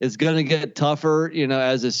 It's going to get tougher,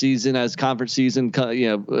 as conference season,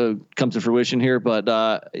 comes to fruition here. But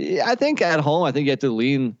I think at home, I think you have to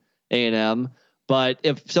lean A&M. But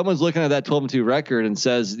if someone's looking at that 12-2 record and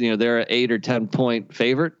says, they're an 8 or 10 point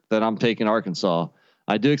favorite, then I'm taking Arkansas.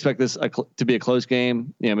 I do expect this to be a close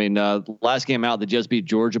game. Last game out, they just beat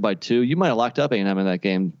Georgia by 2. You might have locked up A&M in that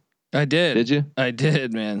game. I did. Did you? I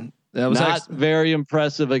did, man. That was not very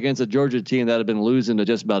impressive against a Georgia team that had been losing to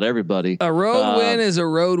just about everybody. A road win is a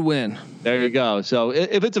road win. There you go. So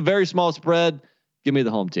if it's a very small spread, give me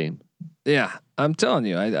the home team. Yeah, I'm telling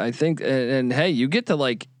you, I think, and hey, you get to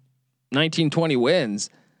like 19, 20 wins,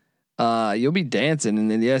 you'll be dancing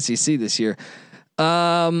in the SEC this year.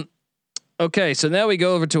 Okay, so now we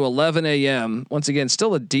go over to 11 a.m. Once again,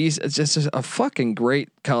 still it's just a fucking great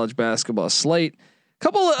college basketball slate.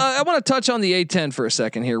 I want to touch on the A-10 for a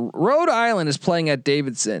second here. Rhode Island is playing at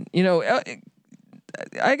Davidson.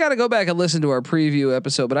 I got to go back and listen to our preview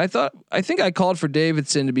episode, but I think I called for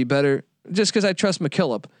Davidson to be better just because I trust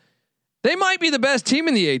McKillop. They might be the best team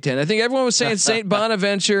in the A-10. I think everyone was saying St.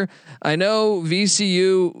 Bonaventure. I know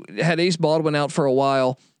VCU had Ace Baldwin out for a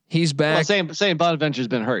while. He's back. Well, St. Bonaventure's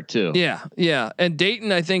been hurt too. Yeah. And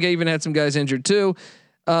Dayton, I think, even had some guys injured too.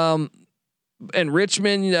 And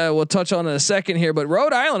Richmond, we'll touch on in a second here. But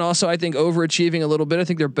Rhode Island also, I think, overachieving a little bit. I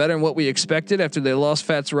think they're better than what we expected after they lost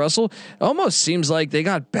Fats Russell. It almost seems like they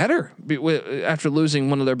got better after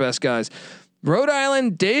losing one of their best guys. Rhode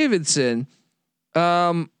Island, Davidson.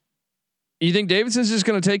 You think Davidson's just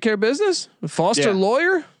going to take care of business? Foster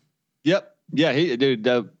Lawyer? Yep. Yeah,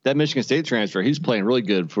 that Michigan State transfer, he's playing really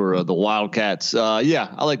good for the Wildcats.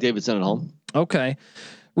 Yeah, I like Davidson at home. Okay.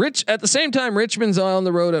 At the same time, Richmond's on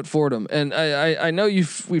the road at Fordham, and I know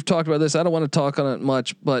we've talked about this. I don't want to talk on it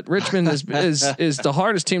much, but Richmond is the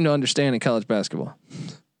hardest team to understand in college basketball.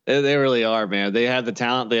 They really are, man. They have the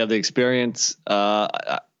talent, they have the experience.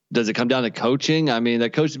 Does it come down to coaching? I mean,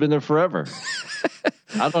 that coach has been there forever.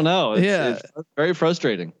 I don't know. It's very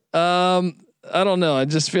frustrating. I don't know. I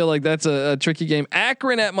just feel like that's a tricky game.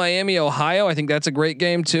 Akron at Miami, Ohio. I think that's a great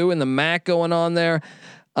game too. And the MAC going on there.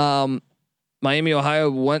 Miami,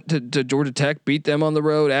 Ohio went to Georgia Tech, beat them on the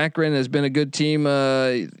road. Akron has been a good team,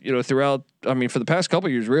 throughout. I mean, for the past couple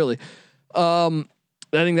of years, really. I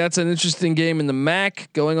think that's an interesting game in the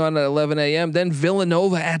MAC going on at 11 a.m. Then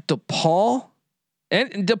Villanova at DePaul,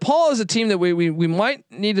 and DePaul is a team that we might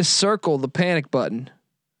need to circle the panic button.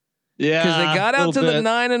 Yeah, because they got out to the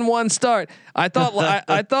 9-1 start. I thought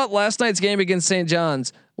I thought last night's game against St.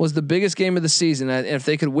 John's was the biggest game of the season, and if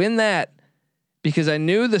they could win that. Because I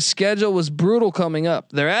knew the schedule was brutal coming up.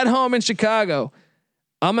 They're at home in Chicago.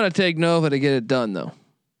 I'm going to take Nova to get it done, though.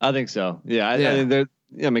 I think so. Yeah, I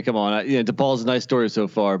mean, come on. DePaul's a nice story so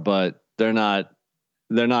far, but they're not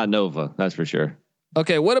Nova. That's for sure.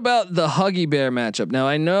 Okay, what about the Huggy Bear matchup? Now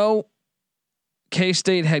I know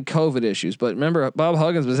K-State had COVID issues, but remember Bob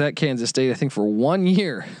Huggins was at Kansas State, I think, for 1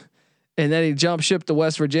 year. And then he jumped ship to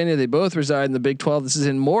West Virginia. They both reside in the Big 12. This is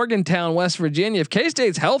in Morgantown, West Virginia. If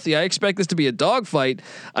K-State's healthy, I expect this to be a dogfight.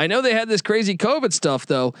 I know they had this crazy COVID stuff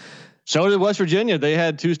though. So did West Virginia. They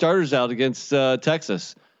had 2 starters out against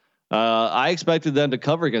Texas. I expected them to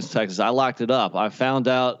cover against Texas. I locked it up. I found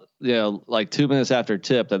out, like 2 minutes after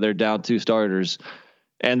tip that they're down 2 starters,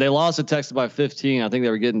 and they lost to Texas by 15. I think they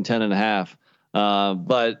were getting 10.5.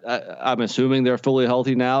 But I'm assuming they're fully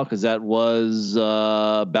healthy now because that was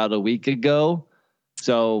about a week ago.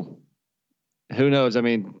 So who knows? I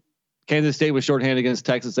mean, Kansas State was shorthanded against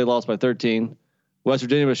Texas. They lost by 13. West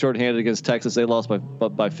Virginia was shorthanded against Texas. They lost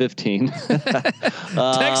by 15.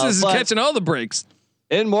 Texas is catching all the breaks.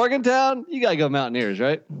 In Morgantown, you gotta go Mountaineers,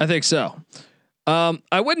 right? I think so.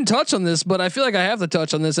 I wouldn't touch on this, but I feel like I have to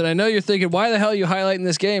touch on this. And I know you're thinking, why the hell are you highlighting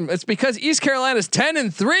this game? It's because East Carolina's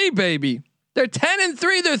 10-3, baby. They're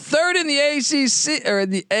 10-3. They're third in the ACC or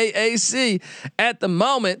the AAC at the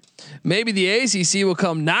moment. Maybe the ACC will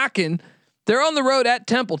come knocking. They're on the road at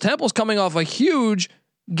Temple. Temple's coming off a huge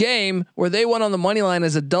game where they won on the money line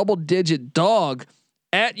as a double-digit dog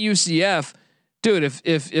at UCF. Dude,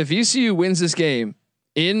 if ECU wins this game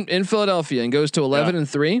in Philadelphia and goes to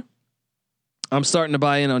 11-3, I'm starting to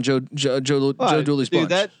buy in on Joe Dooley's bunch. Dude,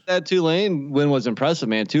 that Tulane win was impressive,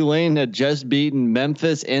 man. Tulane had just beaten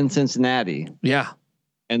Memphis and Cincinnati. Yeah.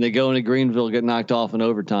 And they go into Greenville, get knocked off in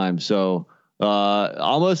overtime. So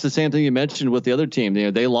almost the same thing you mentioned with the other team.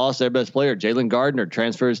 They lost their best player, Jalen Gardner,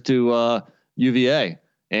 transfers to UVA.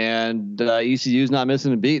 And ECU's not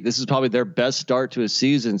missing a beat. This is probably their best start to a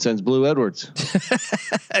season since Blue Edwards.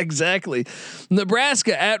 Exactly.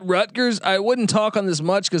 Nebraska at Rutgers. I wouldn't talk on this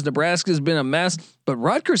much because Nebraska's been a mess, but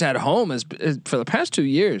Rutgers at home is for the past 2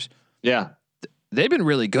 years. Yeah, they've been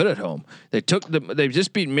really good at home. They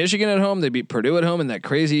just beat Michigan at home. They beat Purdue at home in that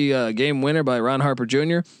crazy game winner by Ron Harper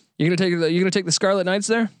Jr. You're gonna take the Scarlet Knights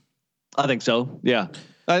there? I think so. Yeah.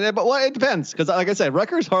 But it depends because, like I said,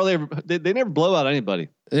 Rutgers hardly ever, they never blow out anybody.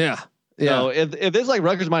 Yeah. So if it's like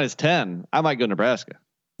Rutgers -10, I might go Nebraska.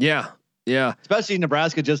 Yeah. Especially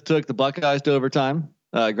Nebraska just took the Buckeyes to overtime.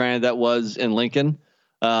 Granted, that was in Lincoln.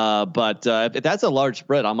 But if that's a large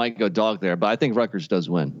spread, I might go dog there. But I think Rutgers does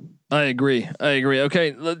win. I agree.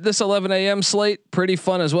 Okay, this 11 a.m. slate pretty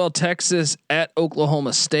fun as well. Texas at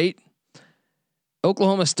Oklahoma State.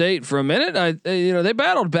 Oklahoma State for a minute, they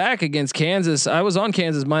battled back against Kansas. I was on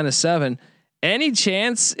Kansas -7. Any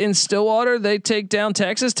chance in Stillwater they take down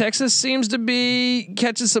Texas? Texas seems to be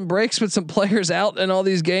catching some breaks with some players out in all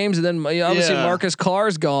these games, and then obviously Marcus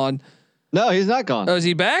Carr's gone. No, he's not gone. Oh, is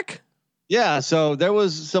he back? Yeah. So there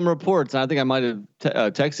was some reports, and I think I might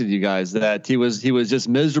have texted you guys that he was just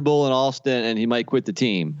miserable in Austin, and he might quit the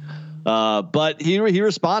team. But he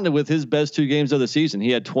responded with his best 2 games of the season.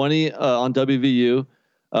 He had 20 on WVU,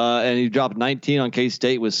 and he dropped 19 on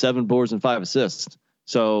K-State with 7 boards and 5 assists.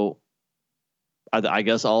 So I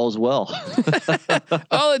guess all is well.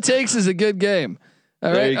 All it takes is a good game.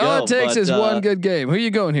 All right. All it takes is one good game. Who are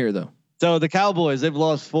you going here though? So the Cowboys, they've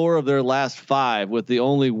lost 4 of their last 5, with the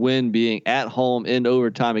only win being at home in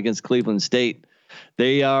overtime against Cleveland State.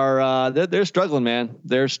 They are they're struggling, man.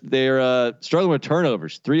 They're struggling with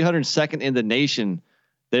turnovers. 302nd in the nation.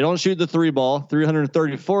 They don't shoot the 3 ball.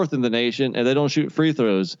 334th in the nation, and they don't shoot free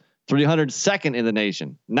throws. 302nd in the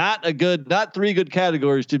nation. Not 3 good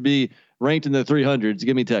categories to be ranked in the 300s.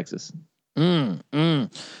 Give me Texas.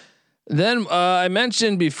 Then I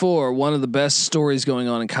mentioned before one of the best stories going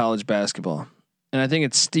on in college basketball, and I think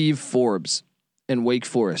it's Steve Forbes in Wake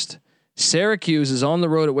Forest. Syracuse is on the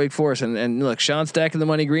road at Wake Forest, and look, Sean Stacking the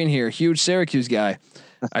Money Green here, huge Syracuse guy.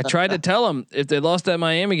 I tried to tell him if they lost that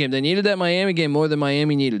Miami game, they needed that Miami game more than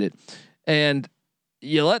Miami needed it, and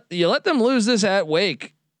you let them lose this at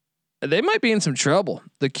Wake, they might be in some trouble.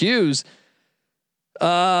 The Qs.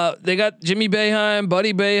 They got Jimmy Boeheim,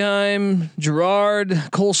 Buddy Boeheim, Gerard,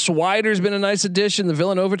 Cole Swider's been a nice addition, the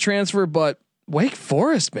Villanova transfer, but Wake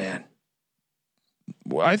Forest, man.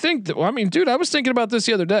 I think dude, I was thinking about this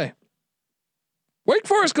the other day. Wake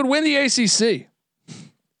Forest could win the ACC.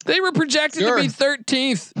 They were projected to be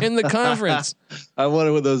 13th in the conference. I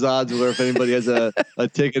wonder what those odds were if anybody has a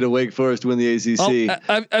ticket to Wake Forest to win the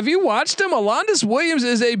ACC. Have you watched him? Alondas Williams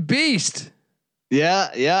is a beast. Yeah,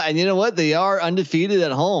 and you know what? They are undefeated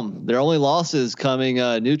at home. Their only losses coming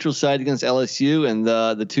neutral side against LSU and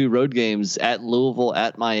the 2 road games at Louisville,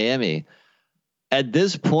 at Miami. At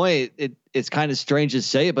this point, it's kind of strange to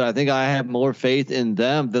say, but I think I have more faith in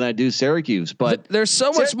them than I do Syracuse. But they're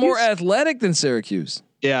so much more athletic than Syracuse.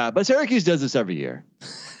 Yeah, but Syracuse does this every year.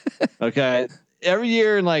 Okay, every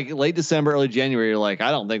year in like late December, early January, you're like,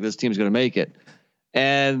 I don't think this team's going to make it.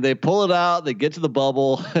 And they pull it out. They get to the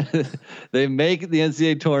bubble. They make the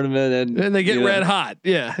NCAA tournament, and they get red hot.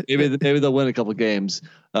 Yeah, maybe they'll win a couple games.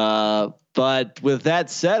 But with that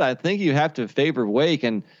said, I think you have to favor Wake,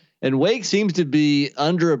 and Wake seems to be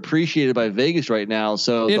underappreciated by Vegas right now.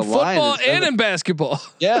 So in the football and in basketball.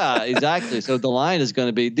 Yeah, exactly. So the line is going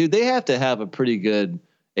to be, dude. They have to have a pretty good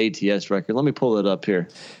ATS record. Let me pull it up here.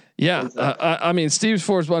 Yeah, I mean, Steve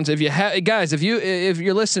Forbes ones. If you have guys, if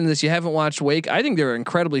you're listening to this, you haven't watched Wake. I think they're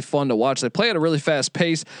incredibly fun to watch. They play at a really fast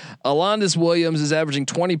pace. Alondas Williams is averaging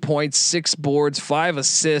 20 points, 6 boards, 5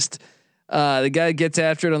 assists. The guy gets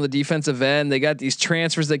after it on the defensive end. They got these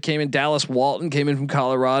transfers that came in. Dallas Walton came in from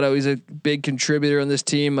Colorado. He's a big contributor on this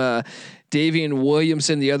team. Davian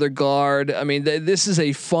Williamson, the other guard. I mean, this is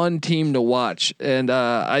a fun team to watch, and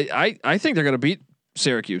I think they're going to beat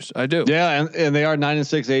Syracuse. I do. Yeah, and they are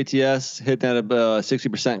 9-6 ATS, hitting at a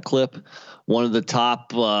 60% clip. One of the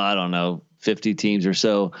top, 50 teams or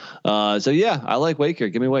so. So yeah, I like Wake here.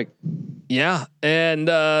 Give me Wake. Yeah, and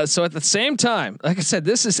so at the same time, like I said,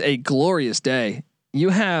 this is a glorious day. You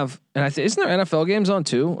have, and I think isn't there NFL games on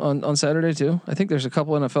too on Saturday too? I think there's a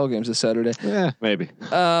couple NFL games this Saturday. Yeah, maybe.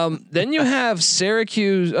 Then you have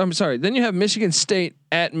Syracuse. I'm sorry. Then you have Michigan State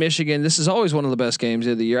at Michigan. This is always one of the best games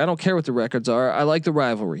of the year. I don't care what the records are. I like the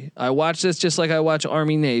rivalry. I watch this just like I watch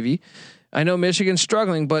Army Navy. I know Michigan's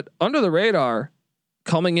struggling, but under the radar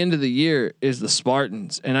coming into the year is the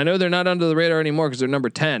Spartans, and I know they're not under the radar anymore because they're number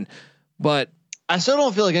 10. But I still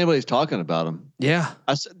don't feel like anybody's talking about them. Yeah,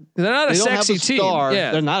 they're not a sexy team.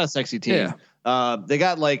 Yeah, they're not a sexy team. Yeah. They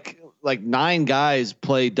got like 9 guys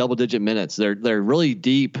play double-digit minutes. They're really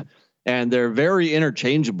deep and they're very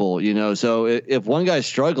interchangeable. So if one guy's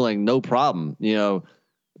struggling, no problem.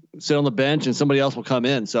 Sit on the bench and somebody else will come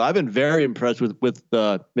in. So I've been very impressed with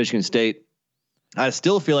Michigan State. I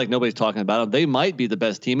still feel like nobody's talking about them. They might be the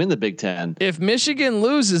best team in the Big Ten. If Michigan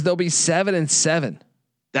loses, they'll be 7-7.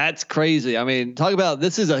 That's crazy. I mean, talk about,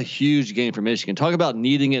 this is a huge game for Michigan. Talk about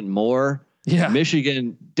needing it more. Yeah.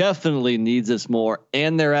 Michigan definitely needs this more,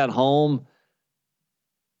 and they're at home.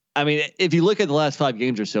 I mean, if you look at the last 5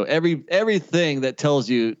 games or so, everything that tells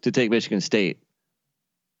you to take Michigan State,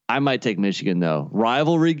 I might take Michigan though.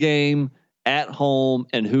 Rivalry game at home,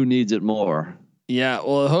 and who needs it more? Yeah.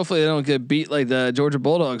 Well, hopefully they don't get beat like the Georgia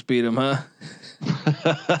Bulldogs beat them, huh?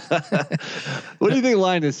 What do you think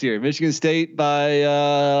line this year? Michigan State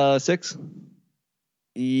by 6?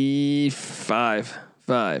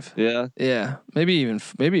 5. Yeah. Maybe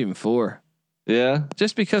even 4. Yeah.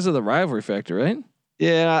 Just because of the rivalry factor, right?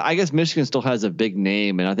 Yeah. I guess Michigan still has a big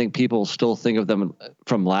name, and I think people still think of them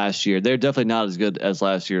from last year. They're definitely not as good as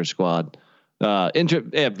last year's squad.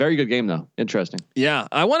 Very good game though. Interesting. Yeah.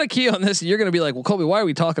 I want to key on this. You're going to be like, well, Colby, why are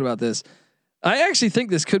we talking about this? I actually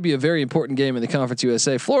think this could be a very important game in the Conference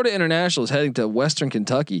USA. Florida International is heading to Western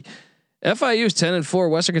Kentucky. FIU is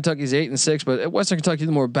 10-4. Western Kentucky is 8-6, but Western Kentucky is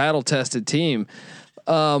the more battle tested team.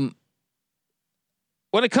 When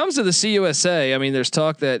it comes to the CUSA, I mean, there's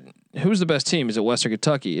talk that who's the best team? Is it Western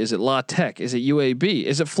Kentucky? Is it La Tech? Is it UAB?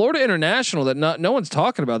 Is it Florida International that no one's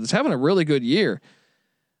talking about? That's having a really good year.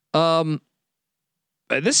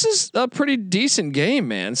 This is a pretty decent game,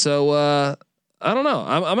 man. So I don't know.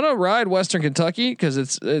 I'm gonna ride Western Kentucky because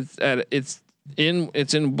it's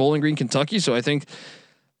in Bowling Green, Kentucky. So I think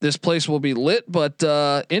this place will be lit. But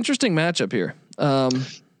interesting matchup here.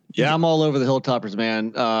 Yeah, I'm all over the Hilltoppers,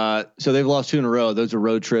 man. So they've lost 2 in a row. Those are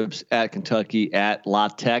road trips at Kentucky, at La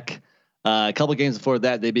Tech. A couple games before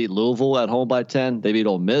that, they beat Louisville at home by 10. They beat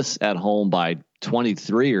Ole Miss at home by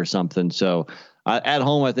 23 or something. So at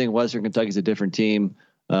home, I think Western Kentucky's a different team.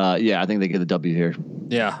 Yeah, I think they get the W here.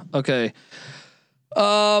 Yeah. Okay.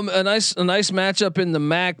 A nice matchup in the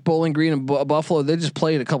MAC. Bowling Green and Buffalo. They just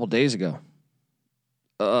played a couple days ago.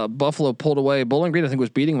 Buffalo pulled away. Bowling Green, I think,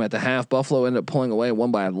 was beating them at the half. Buffalo ended up pulling away,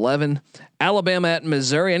 won by 11. Alabama at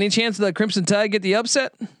Missouri. Any chance of the Crimson Tide get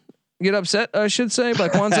upset, I should say, by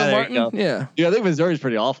Quanzo Martin? Yeah. Yeah, I think Missouri's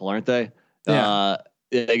pretty awful, aren't they? Yeah.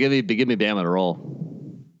 Give me Bama to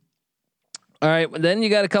roll. All right. Then you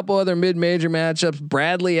got a couple other mid-major matchups.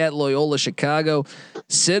 Bradley at Loyola Chicago.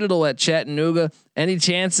 Citadel at Chattanooga. Any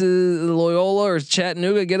chances Loyola or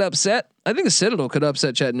Chattanooga get upset? I think the Citadel could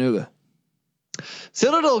upset Chattanooga.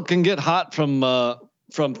 Citadel can get hot from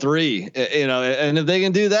 3, and if they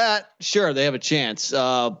can do that, sure, they have a chance.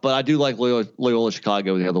 But I do like Loyola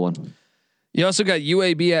Chicago, the other one. You also got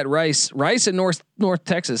UAB at Rice in North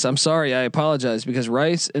Texas. I'm sorry, I apologize, because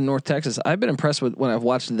Rice in North Texas, I've been impressed with when I've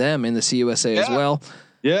watched them in the CUSA as well.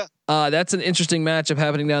 Yeah. That's an interesting matchup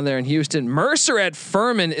happening down there in Houston. Mercer at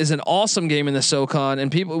Furman is an awesome game in the SoCon,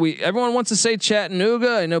 and everyone wants to say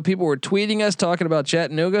Chattanooga. I know people were tweeting us talking about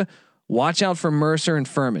Chattanooga. Watch out for Mercer and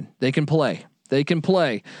Furman. They can play. Then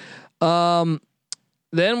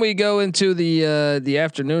we go into the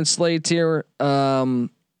afternoon slate here.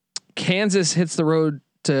 Kansas hits the road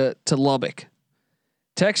to Lubbock.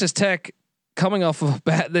 Texas Tech coming off of a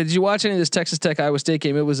bad. Did you watch any of this Texas Tech Iowa State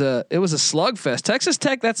game? It was a slugfest. Texas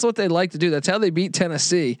Tech, that's what they like to do. That's how they beat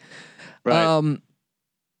Tennessee. Right.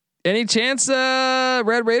 Any chance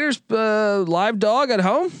Red Raiders live dog at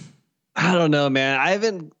home? I don't know, man. I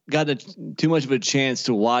haven't gotten too much of a chance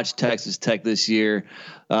to watch Texas Tech this year.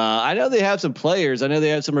 I know they have some players. I know they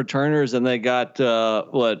have some returners, and they got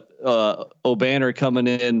O'Banner coming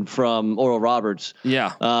in from Oral Roberts.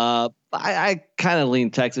 Yeah. I kind of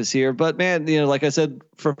lean Texas here, but man, like I said,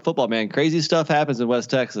 for football, man, crazy stuff happens in West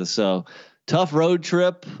Texas. So tough road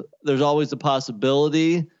trip. There's always a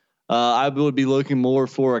possibility. I would be looking more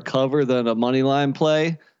for a cover than a money line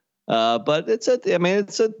play. But it's a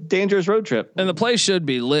dangerous road trip, and the play should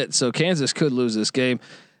be lit. So Kansas could lose this game.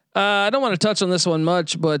 I don't want to touch on this one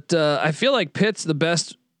much, but I feel like Pitt's the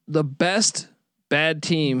best bad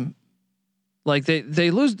team. Like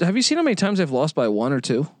they lose. Have you seen how many times they've lost by 1 or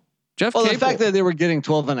 2? Jeff. Well, the fact that they were getting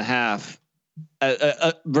 12.5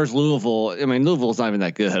 versus Louisville. I mean, Louisville's not even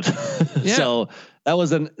that good. Yeah. So that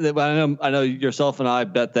was I know yourself and I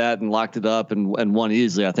bet that and locked it up and won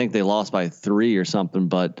easily. I think they lost by 3 or something,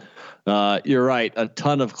 but you're right. A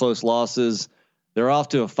ton of close losses. They're off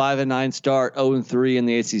to a 5-9 start, 0-3 in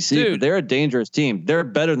the ACC. Dude, but they're a dangerous team. They're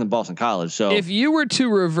better than Boston College. So if you were to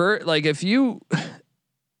revert, like if you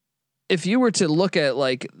were to look at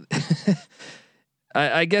like,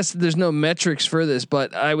 I guess there's no metrics for this,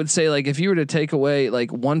 but I would say like if you were to take away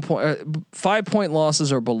like 5 point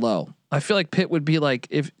losses or below, I feel like Pitt would be like,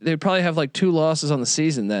 if they'd probably have like 2 losses on the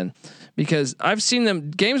season then, because I've seen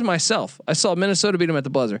them games myself. I saw Minnesota beat them at the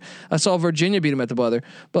buzzer. I saw Virginia beat them at the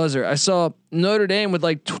buzzer. I saw Notre Dame with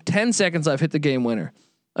like 10 seconds left hit the game winner.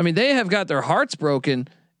 I mean, they have got their hearts broken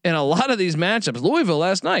in a lot of these matchups. Louisville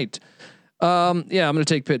last night. Yeah, I'm going to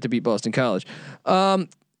take Pitt to beat Boston College.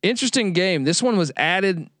 Interesting game. This one was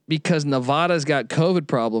added because Nevada's got COVID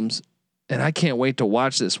problems, and I can't wait to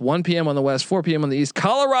watch this. 1 p.m. on the West, 4 p.m. on the East.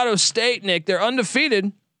 Colorado State, Nick, they're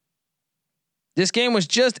undefeated. This game was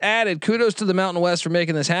just added. Kudos to the Mountain West for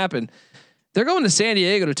making this happen. They're going to San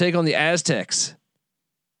Diego to take on the Aztecs.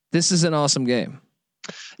 This is an awesome game.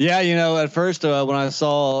 Yeah, at first when I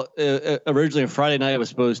saw originally Friday night, it was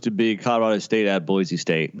supposed to be Colorado State at Boise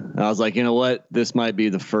State. And I was like, you know what? This might be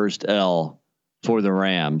the first L for the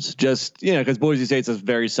Rams. Just, because Boise State's a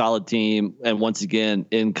very solid team. And once again,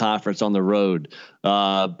 in conference on the road.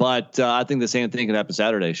 But I think the same thing could happen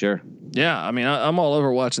Saturday. Sure. Yeah. I mean, I'm all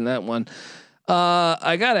over watching that one.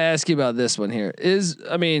 I got to ask you about this one here.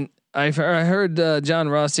 I heard John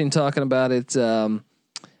Rothstein talking about it.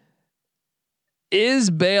 Is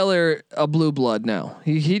Baylor a blue blood now?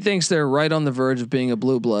 He thinks they're right on the verge of being a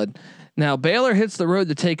blue blood. Now Baylor hits the road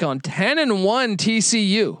to take on 10-1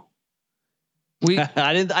 TCU.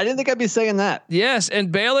 I didn't think I'd be saying that. Yes,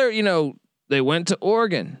 and Baylor, they went to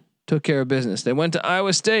Oregon, took care of business. They went to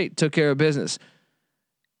Iowa State, took care of business.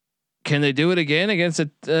 Can they do it again against a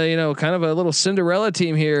kind of a little Cinderella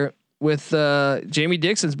team here with Jamie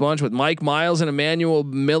Dixon's bunch with Mike Miles and Emmanuel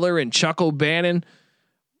Miller and Chuck O'Bannon?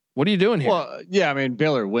 What are you doing here? Well, yeah, I mean,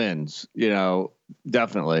 Baylor wins,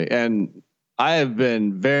 definitely. And I have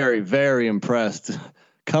been very, very impressed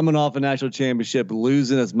coming off a national championship,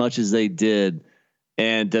 losing as much as they did,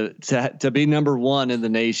 and to be number one in the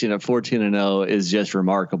nation at 14-0 is just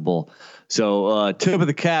remarkable. So tip of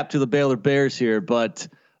the cap to the Baylor Bears here, but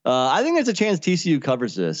I think there's a chance TCU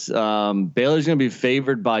covers this. Baylor's going to be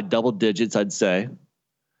favored by double digits, I'd say.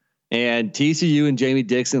 And TCU and Jamie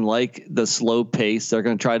Dixon like the slow pace. They're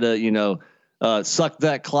going to try to, suck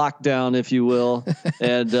that clock down, if you will.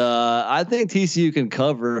 And I think TCU can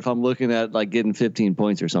cover if I'm looking at like getting 15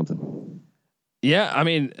 points or something. Yeah, I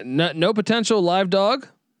mean, no potential live dog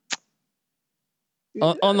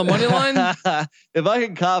on the money line. If I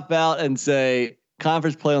can cop out and say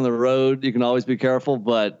conference play on the road, you can always be careful.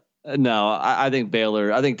 But no, I think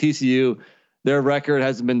Baylor. I think TCU, their record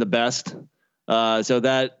hasn't been the best. So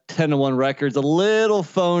that 10-1 record's a little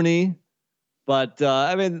phony, but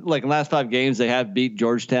I mean, like in the last 5 games, they have beat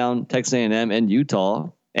Georgetown, Texas A&M, and Utah,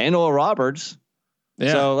 and Oral Roberts.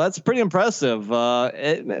 Yeah. So that's pretty impressive.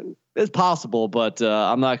 It's possible, but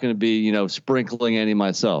I'm not going to be, sprinkling any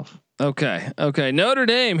myself. Okay. Notre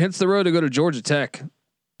Dame hits the road to go to Georgia Tech.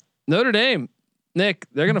 Notre Dame, Nick,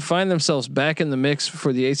 they're going to find themselves back in the mix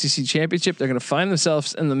for the ACC championship. They're going to find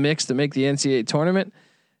themselves in the mix to make the NCAA tournament.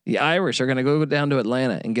 The Irish are going to go down to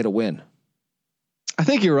Atlanta and get a win. I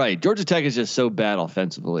think you're right. Georgia Tech is just so bad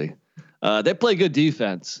offensively. They play good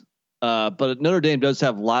defense, but Notre Dame does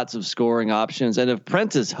have lots of scoring options. And if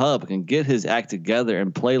Prentice Hub can get his act together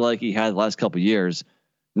and play like he had the last couple of years,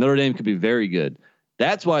 Notre Dame could be very good.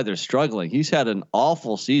 That's why they're struggling. He's had an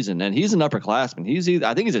awful season, and he's an upperclassman.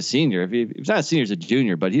 I think he's a senior. If he's not a senior, he's a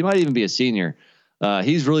junior, but he might even be a senior.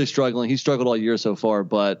 He's really struggling. He's struggled all year so far,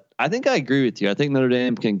 but I think I agree with you. I think Notre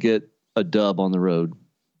Dame can get a dub on the road.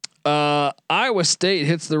 Iowa State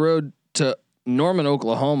hits the road to Norman,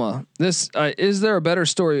 Oklahoma. This is there a better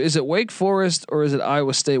story? Is it Wake Forest or is it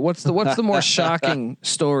Iowa State? What's the more shocking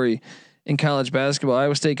story in college basketball?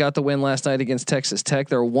 Iowa State got the win last night against Texas Tech.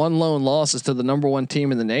 Their one lone loss is to the number 1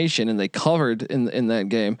 team in the nation, and they covered in that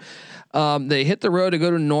game. They hit the road to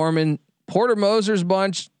go to Norman. Porter Moser's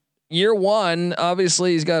bunch. Year 1,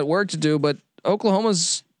 obviously he's got work to do, but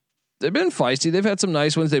they've been feisty. They've had some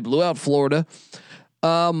nice wins. They blew out Florida.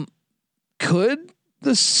 Could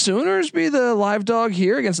the Sooners be the live dog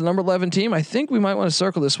here against the number 11 team? I think we might want to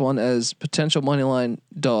circle this one as potential money line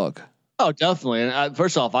dog. Oh, definitely. And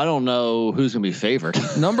first off, I don't know who's going to be favored.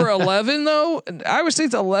 Number 11 though, Iowa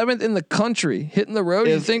State's 11th in the country hitting the road.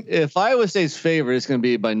 If Iowa State's favored, it's going to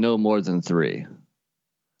be by no more than 3.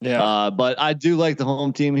 Yeah. But I do like the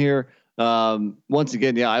home team here. Once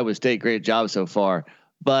again, Iowa State, great job so far.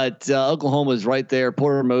 But Oklahoma's right there.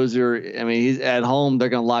 Porter Moser, I mean, he's at home. They're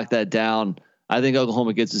going to lock that down. I think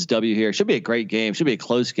Oklahoma gets this W here. Should be a great game. Should be a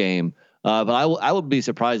close game. But I would be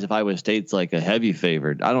surprised if Iowa State's like a heavy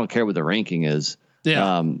favorite. I don't care what the ranking is.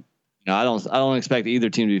 Yeah. I don't expect either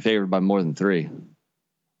team to be favored by more than 3.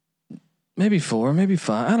 Maybe 4, maybe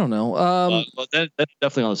 5. I don't know. But that's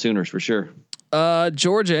definitely on the Sooners for sure.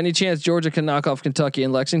 Georgia, any chance Georgia can knock off Kentucky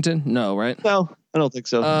and Lexington? No, right? No, I don't think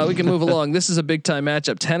so. We can move along. This is a big time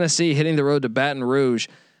matchup. Tennessee hitting the road to Baton Rouge.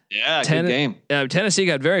 Yeah, good game. Tennessee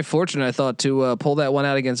got very fortunate, I thought, to pull that one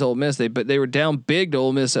out against Ole Miss. They were down big to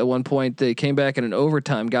Ole Miss at one point. They came back in an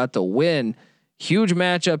overtime, got the win. Huge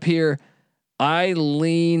matchup here. I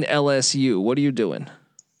lean LSU. What are you doing?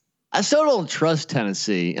 I still don't trust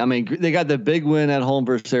Tennessee. I mean, they got the big win at home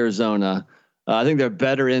versus Arizona. I think they're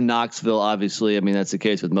better in Knoxville. Obviously, I mean that's the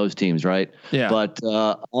case with most teams, right? Yeah. But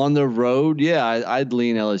on the road, I'd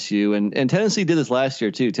lean LSU, and Tennessee did this last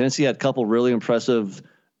year too. Tennessee had a couple really impressive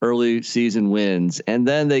early season wins, and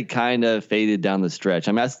then they kind of faded down the stretch.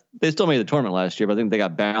 I mean, they still made the tournament last year, but I think they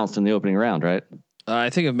got bounced in the opening round, right? I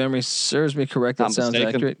think if memory serves me correct, that sounds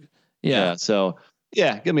accurate. Yeah. So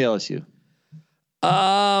give me LSU.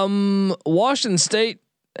 Washington State.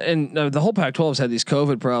 And the whole Pac-12's had these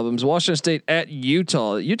COVID problems. Washington State at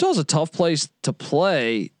Utah. Utah's a tough place to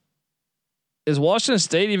play. Is Washington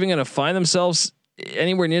State even going to find themselves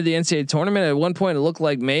anywhere near the NCAA tournament? At one point, it looked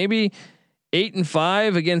like maybe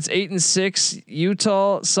 8-5 against 8-6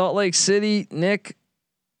 Utah, Salt Lake City. Nick,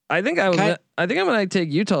 I think I'm going to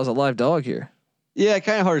take Utah as a live dog here. Yeah,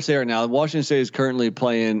 kind of hard to say right now. Washington State is currently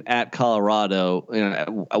playing at Colorado.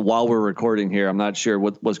 While we're recording here, I'm not sure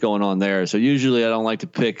what's going on there. So usually I don't like to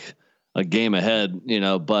pick a game ahead,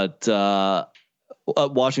 but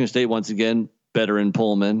Washington State once again better in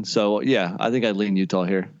Pullman. So I think I'd lean Utah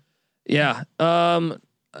here. Yeah,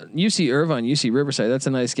 UC Irvine, UC Riverside. That's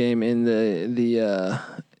a nice game in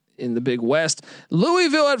the Big West.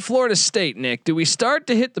 Louisville at Florida State. Nick, do we start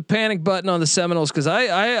to hit the panic button on the Seminoles? Because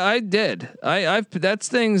I did. That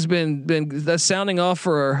thing's been that's sounding off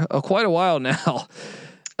for quite a while now.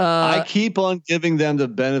 I keep on giving them the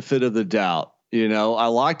benefit of the doubt. You know, I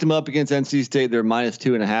locked them up against NC State. They're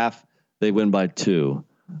 -2.5. They win by 2.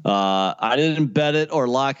 I didn't bet it or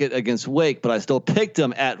lock it against Wake, but I still picked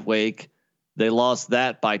them at Wake. They lost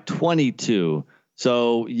that by 22.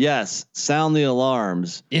 So yes, sound the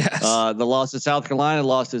alarms. Yes. The loss to South Carolina,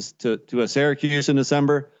 lost to a Syracuse in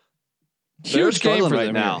December. Huge game for right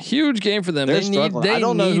them now. Huge game for them. They're They struggling. need. I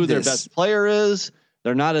don't know who this. their best player is.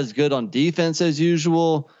 They're not as good on defense as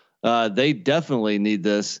usual. They definitely need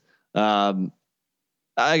this. I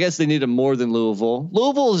guess they need it more than Louisville.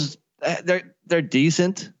 Louisville's they're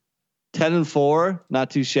decent, 10-4, not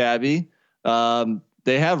too shabby.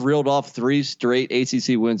 They have reeled off 3 straight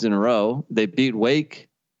ACC wins in a row. They beat Wake.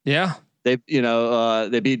 Yeah. They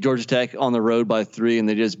beat Georgia Tech on the road by 3, and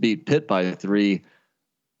they just beat Pitt by 3.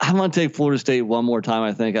 I'm going to take Florida State one more time,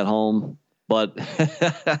 I think, at home, but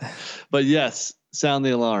yes, sound the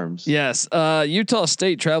alarms. Yes. Utah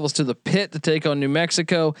State travels to the Pit to take on New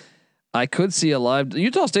Mexico. I could see a live.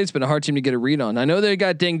 Utah State's been a hard team to get a read on. I know they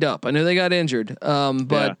got dinged up. I know they got injured.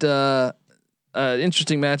 But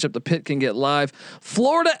interesting matchup. The Pit can get live.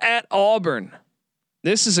 Florida at Auburn.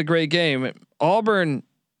 This is a great game. Auburn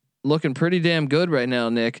looking pretty damn good right now,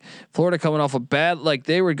 Nick. Florida coming off a bad, like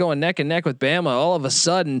they were going neck and neck with Bama. All of a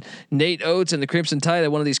sudden, Nate Oates and the Crimson Tide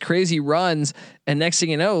had one of these crazy runs, and next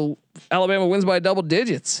thing you know, Alabama wins by double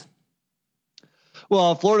digits.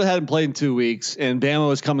 Well, Florida hadn't played in 2 weeks, and Bama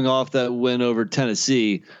was coming off that win over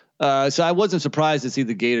Tennessee. So I wasn't surprised to see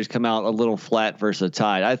the Gators come out a little flat versus a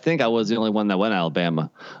Tide. I think I was the only one that went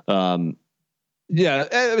Alabama. So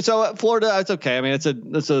Florida, it's okay. I mean, it's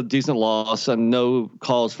a decent loss and no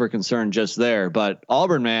cause for concern just there. But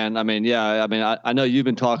Auburn, man, I mean, I know you've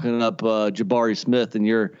been talking up Jabari Smith in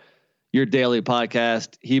your daily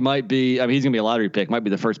podcast. He might be. I mean, he's gonna be a lottery pick. Might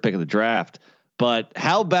be the first pick of the draft. But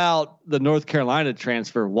how about the North Carolina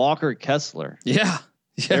transfer, Walker Kessler? Yeah.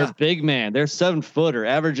 They're big man. They're 7-footer,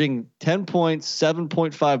 averaging 10 points,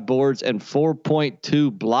 7.5 boards, and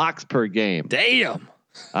 4.2 blocks per game. Damn.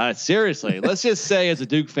 Seriously, let's just say as a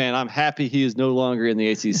Duke fan, I'm happy he is no longer in the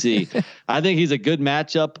ACC. I think he's a good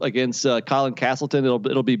matchup against Colin Castleton.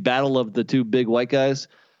 It'll be battle of the 2 big white guys.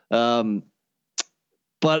 But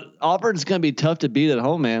Auburn's going to be tough to beat at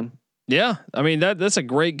home, man. Yeah. I mean, that's a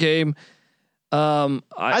great game.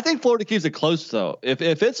 I think Florida keeps it close though. If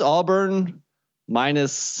it's Auburn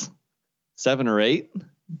 -7 or 8,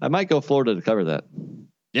 I might go Florida to cover that.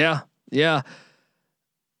 Yeah. Yeah.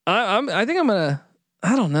 I think I'm gonna.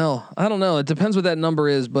 I don't know. It depends what that number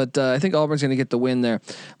is, but I think Auburn's going to get the win there.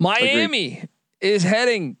 Miami is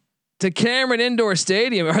heading to Cameron Indoor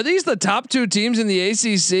Stadium. Are these the top 2 teams in the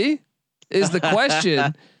ACC? Is the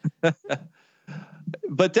question.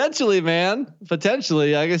 Potentially, man.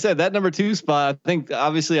 Potentially. Like I said, that number 2 spot, I think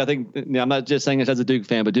I'm not just saying it as a Duke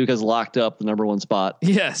fan, but Duke has locked up the number 1 spot.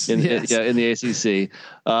 Yes. In the ACC.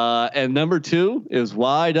 And number 2 is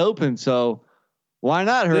wide open. So why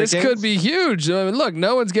not? Hurricanes? This could be huge. I mean, look,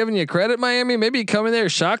 no one's giving you credit, Miami. Maybe you come in there,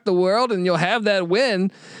 shock the world, and you'll have that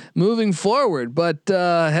win moving forward. But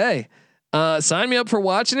hey, sign me up for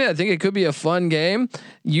watching it. I think it could be a fun game.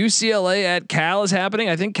 UCLA at Cal is happening.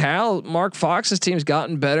 I think Mark Fox's team's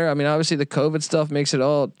gotten better. I mean, obviously the COVID stuff makes it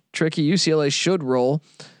all tricky. UCLA should roll.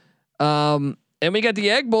 And we got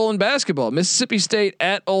the Egg Bowl in basketball. Mississippi State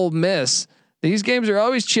at Ole Miss. These games are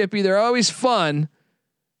always chippy. They're always fun.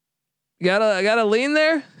 Gotta lean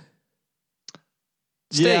there.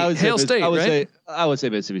 State, yeah, I would say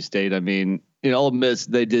Mississippi State. I mean, Ole Miss,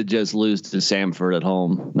 they did just lose to Samford at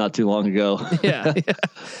home not too long ago. Yeah.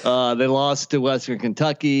 They lost to Western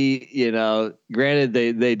Kentucky. Granted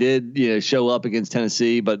they did show up against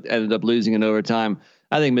Tennessee, but ended up losing in overtime.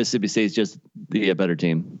 I think Mississippi State's just the better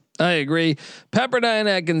team. I agree. Pepperdine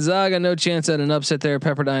at Gonzaga, no chance at an upset there.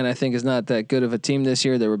 Pepperdine, I think, is not that good of a team this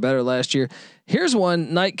year. They were better last year. Here's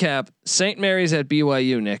one nightcap: St. Mary's at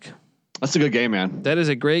BYU. Nick, that's a good game, man. That is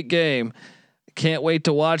a great game. Can't wait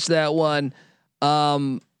to watch that one.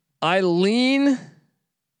 I lean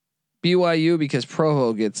BYU because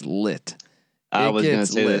Provo gets lit. I was going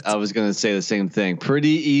to say the same thing.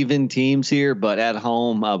 Pretty even teams here, but at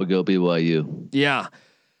home, I would go BYU. Yeah.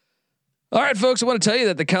 All right, folks. I want to tell you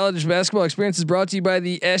that the college basketball experience is brought to you by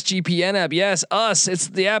the SGPN app. Yes, us.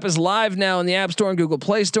 The app is live now in the App Store and Google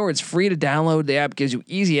Play Store. It's free to download. The app gives you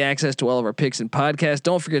easy access to all of our picks and podcasts.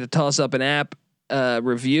 Don't forget to toss up an app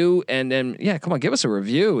review and come on, give us a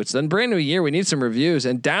review. It's a brand new year. We need some reviews,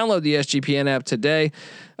 and download the SGPN app today.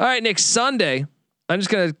 All right, next Sunday, I'm just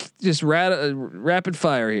gonna rapid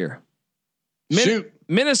fire here.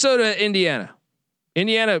 Minnesota, Indiana.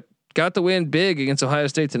 Indiana got the win big against Ohio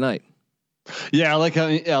State tonight. Yeah, I like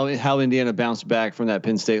how Indiana bounced back from that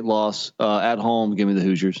Penn State loss at home. Give me the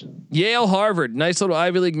Hoosiers. Yale, Harvard, nice little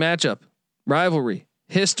Ivy League matchup, rivalry,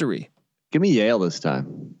 history. Give me Yale this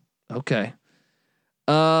time. Okay.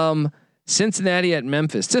 Cincinnati at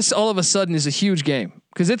Memphis. This all of a sudden is a huge game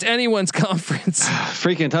because it's anyone's conference.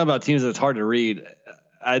 Freaking talk about teams that's hard to read.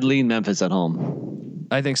 I'd lean Memphis at home.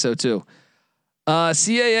 I think so too.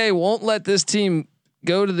 CAA won't let this team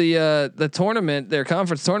go to the tournament, their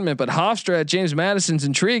conference tournament, but Hofstra at James Madison's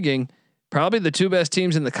intriguing. Probably the two best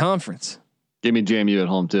teams in the conference. Give me JMU at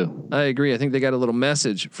home too. I agree. I think they got a little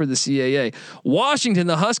message for the CAA. Washington,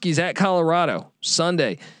 the Huskies at Colorado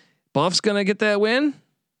Sunday. Buff's gonna get that win.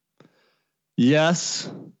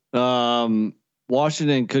 Yes.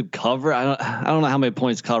 Washington could cover. I don't know how many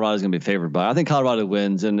points Colorado is going to be favored by. I think Colorado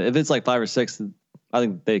wins, and if it's like 5 or 6, I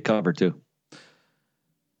think they cover too.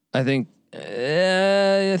 I think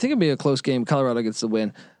it'd be a close game. Colorado gets the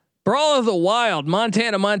win. Brawl of the Wild,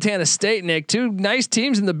 Montana State. Nick, two nice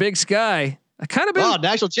teams in the Big Sky. I kind of been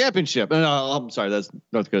national championship. No, I'm sorry, that's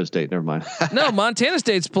North Dakota State. Never mind. No, Montana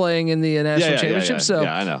State's playing in the national championship. So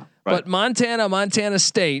I know. Right. But Montana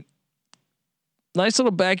State, nice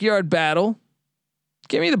little backyard battle.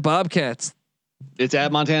 Give me the Bobcats. It's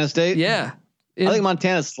at Montana State. Yeah, I think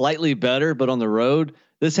Montana's slightly better, but on the road,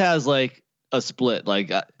 this has like a split.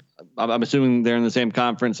 Like I'm assuming they're in the same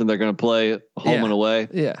conference and they're going to play home and away.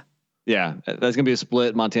 Yeah, that's going to be a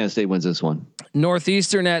split. Montana State wins this one.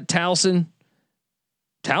 Northeastern at Towson.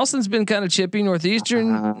 Towson's been kind of chippy.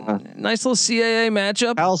 Northeastern, nice little CAA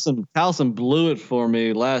matchup. Towson blew it for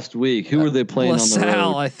me last week. Who were they playing LaSalle, on the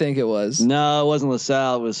road? I think it was. No, it wasn't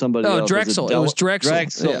LaSalle. It was somebody else. Drexel. It was Drexel.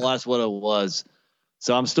 Drexel, that's what it was.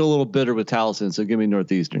 So I'm still a little bitter with Towson. So give me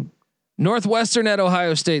Northeastern. Northwestern at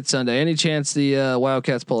Ohio State Sunday. Any chance the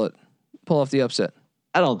Wildcats pull off the upset?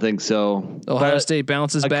 I don't think so. Ohio State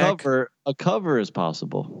bounces back. A cover is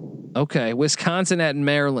possible. Okay. Wisconsin at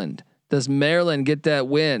Maryland. Does Maryland get that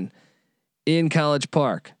win in College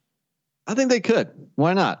Park? I think they could.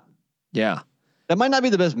 Why not? Yeah. That might not be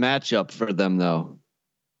the best matchup for them though.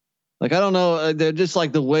 Like, I don't know. They're just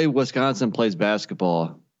like the way Wisconsin plays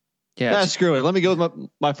basketball. Yeah. Screw it. Let me go with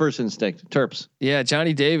my first instinct. Terps. Yeah.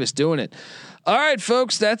 Johnny Davis doing it. All right,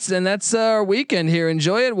 folks, that's our weekend here.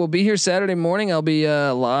 Enjoy it. We'll be here Saturday morning. I'll be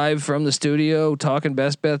live from the studio talking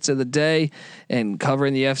best bets of the day and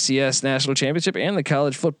covering the FCS National Championship and the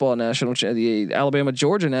college football the Alabama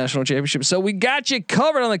Georgia National Championship. So we got you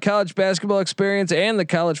covered on the college basketball experience and the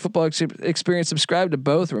college football experience. Subscribe to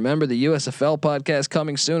both. Remember the USFL podcast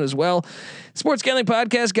coming soon as well. Sports Gambling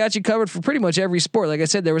Podcast got you covered for pretty much every sport. Like I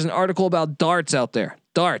said, there was an article about darts out there.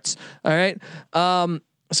 Darts. All right.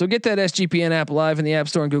 So get that SGPN app live in the App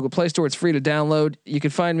Store and Google Play Store. It's free to download. You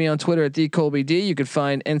can find me on Twitter at TheColbyD. You can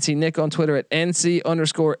find NC Nick on Twitter at NC_NICK.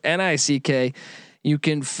 You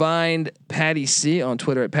can find Patty C on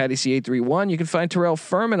Twitter at PattyC831. You can find Terrell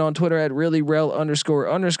Furman on Twitter at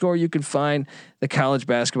ReallyRel__. You can find the College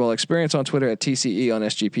Basketball Experience on Twitter at TCE on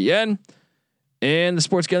SGPN. And the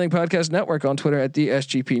Sports Gambling Podcast Network on Twitter at the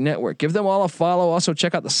SGP Network. Give them all a follow. Also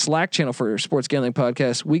check out the Slack channel for your Sports Gambling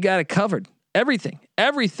Podcast. We got it covered.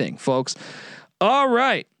 Everything, folks. All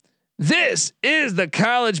right. This is the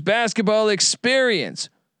College Basketball Experience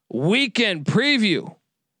weekend preview.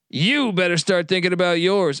 You better start thinking about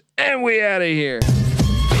yours, and we out of here.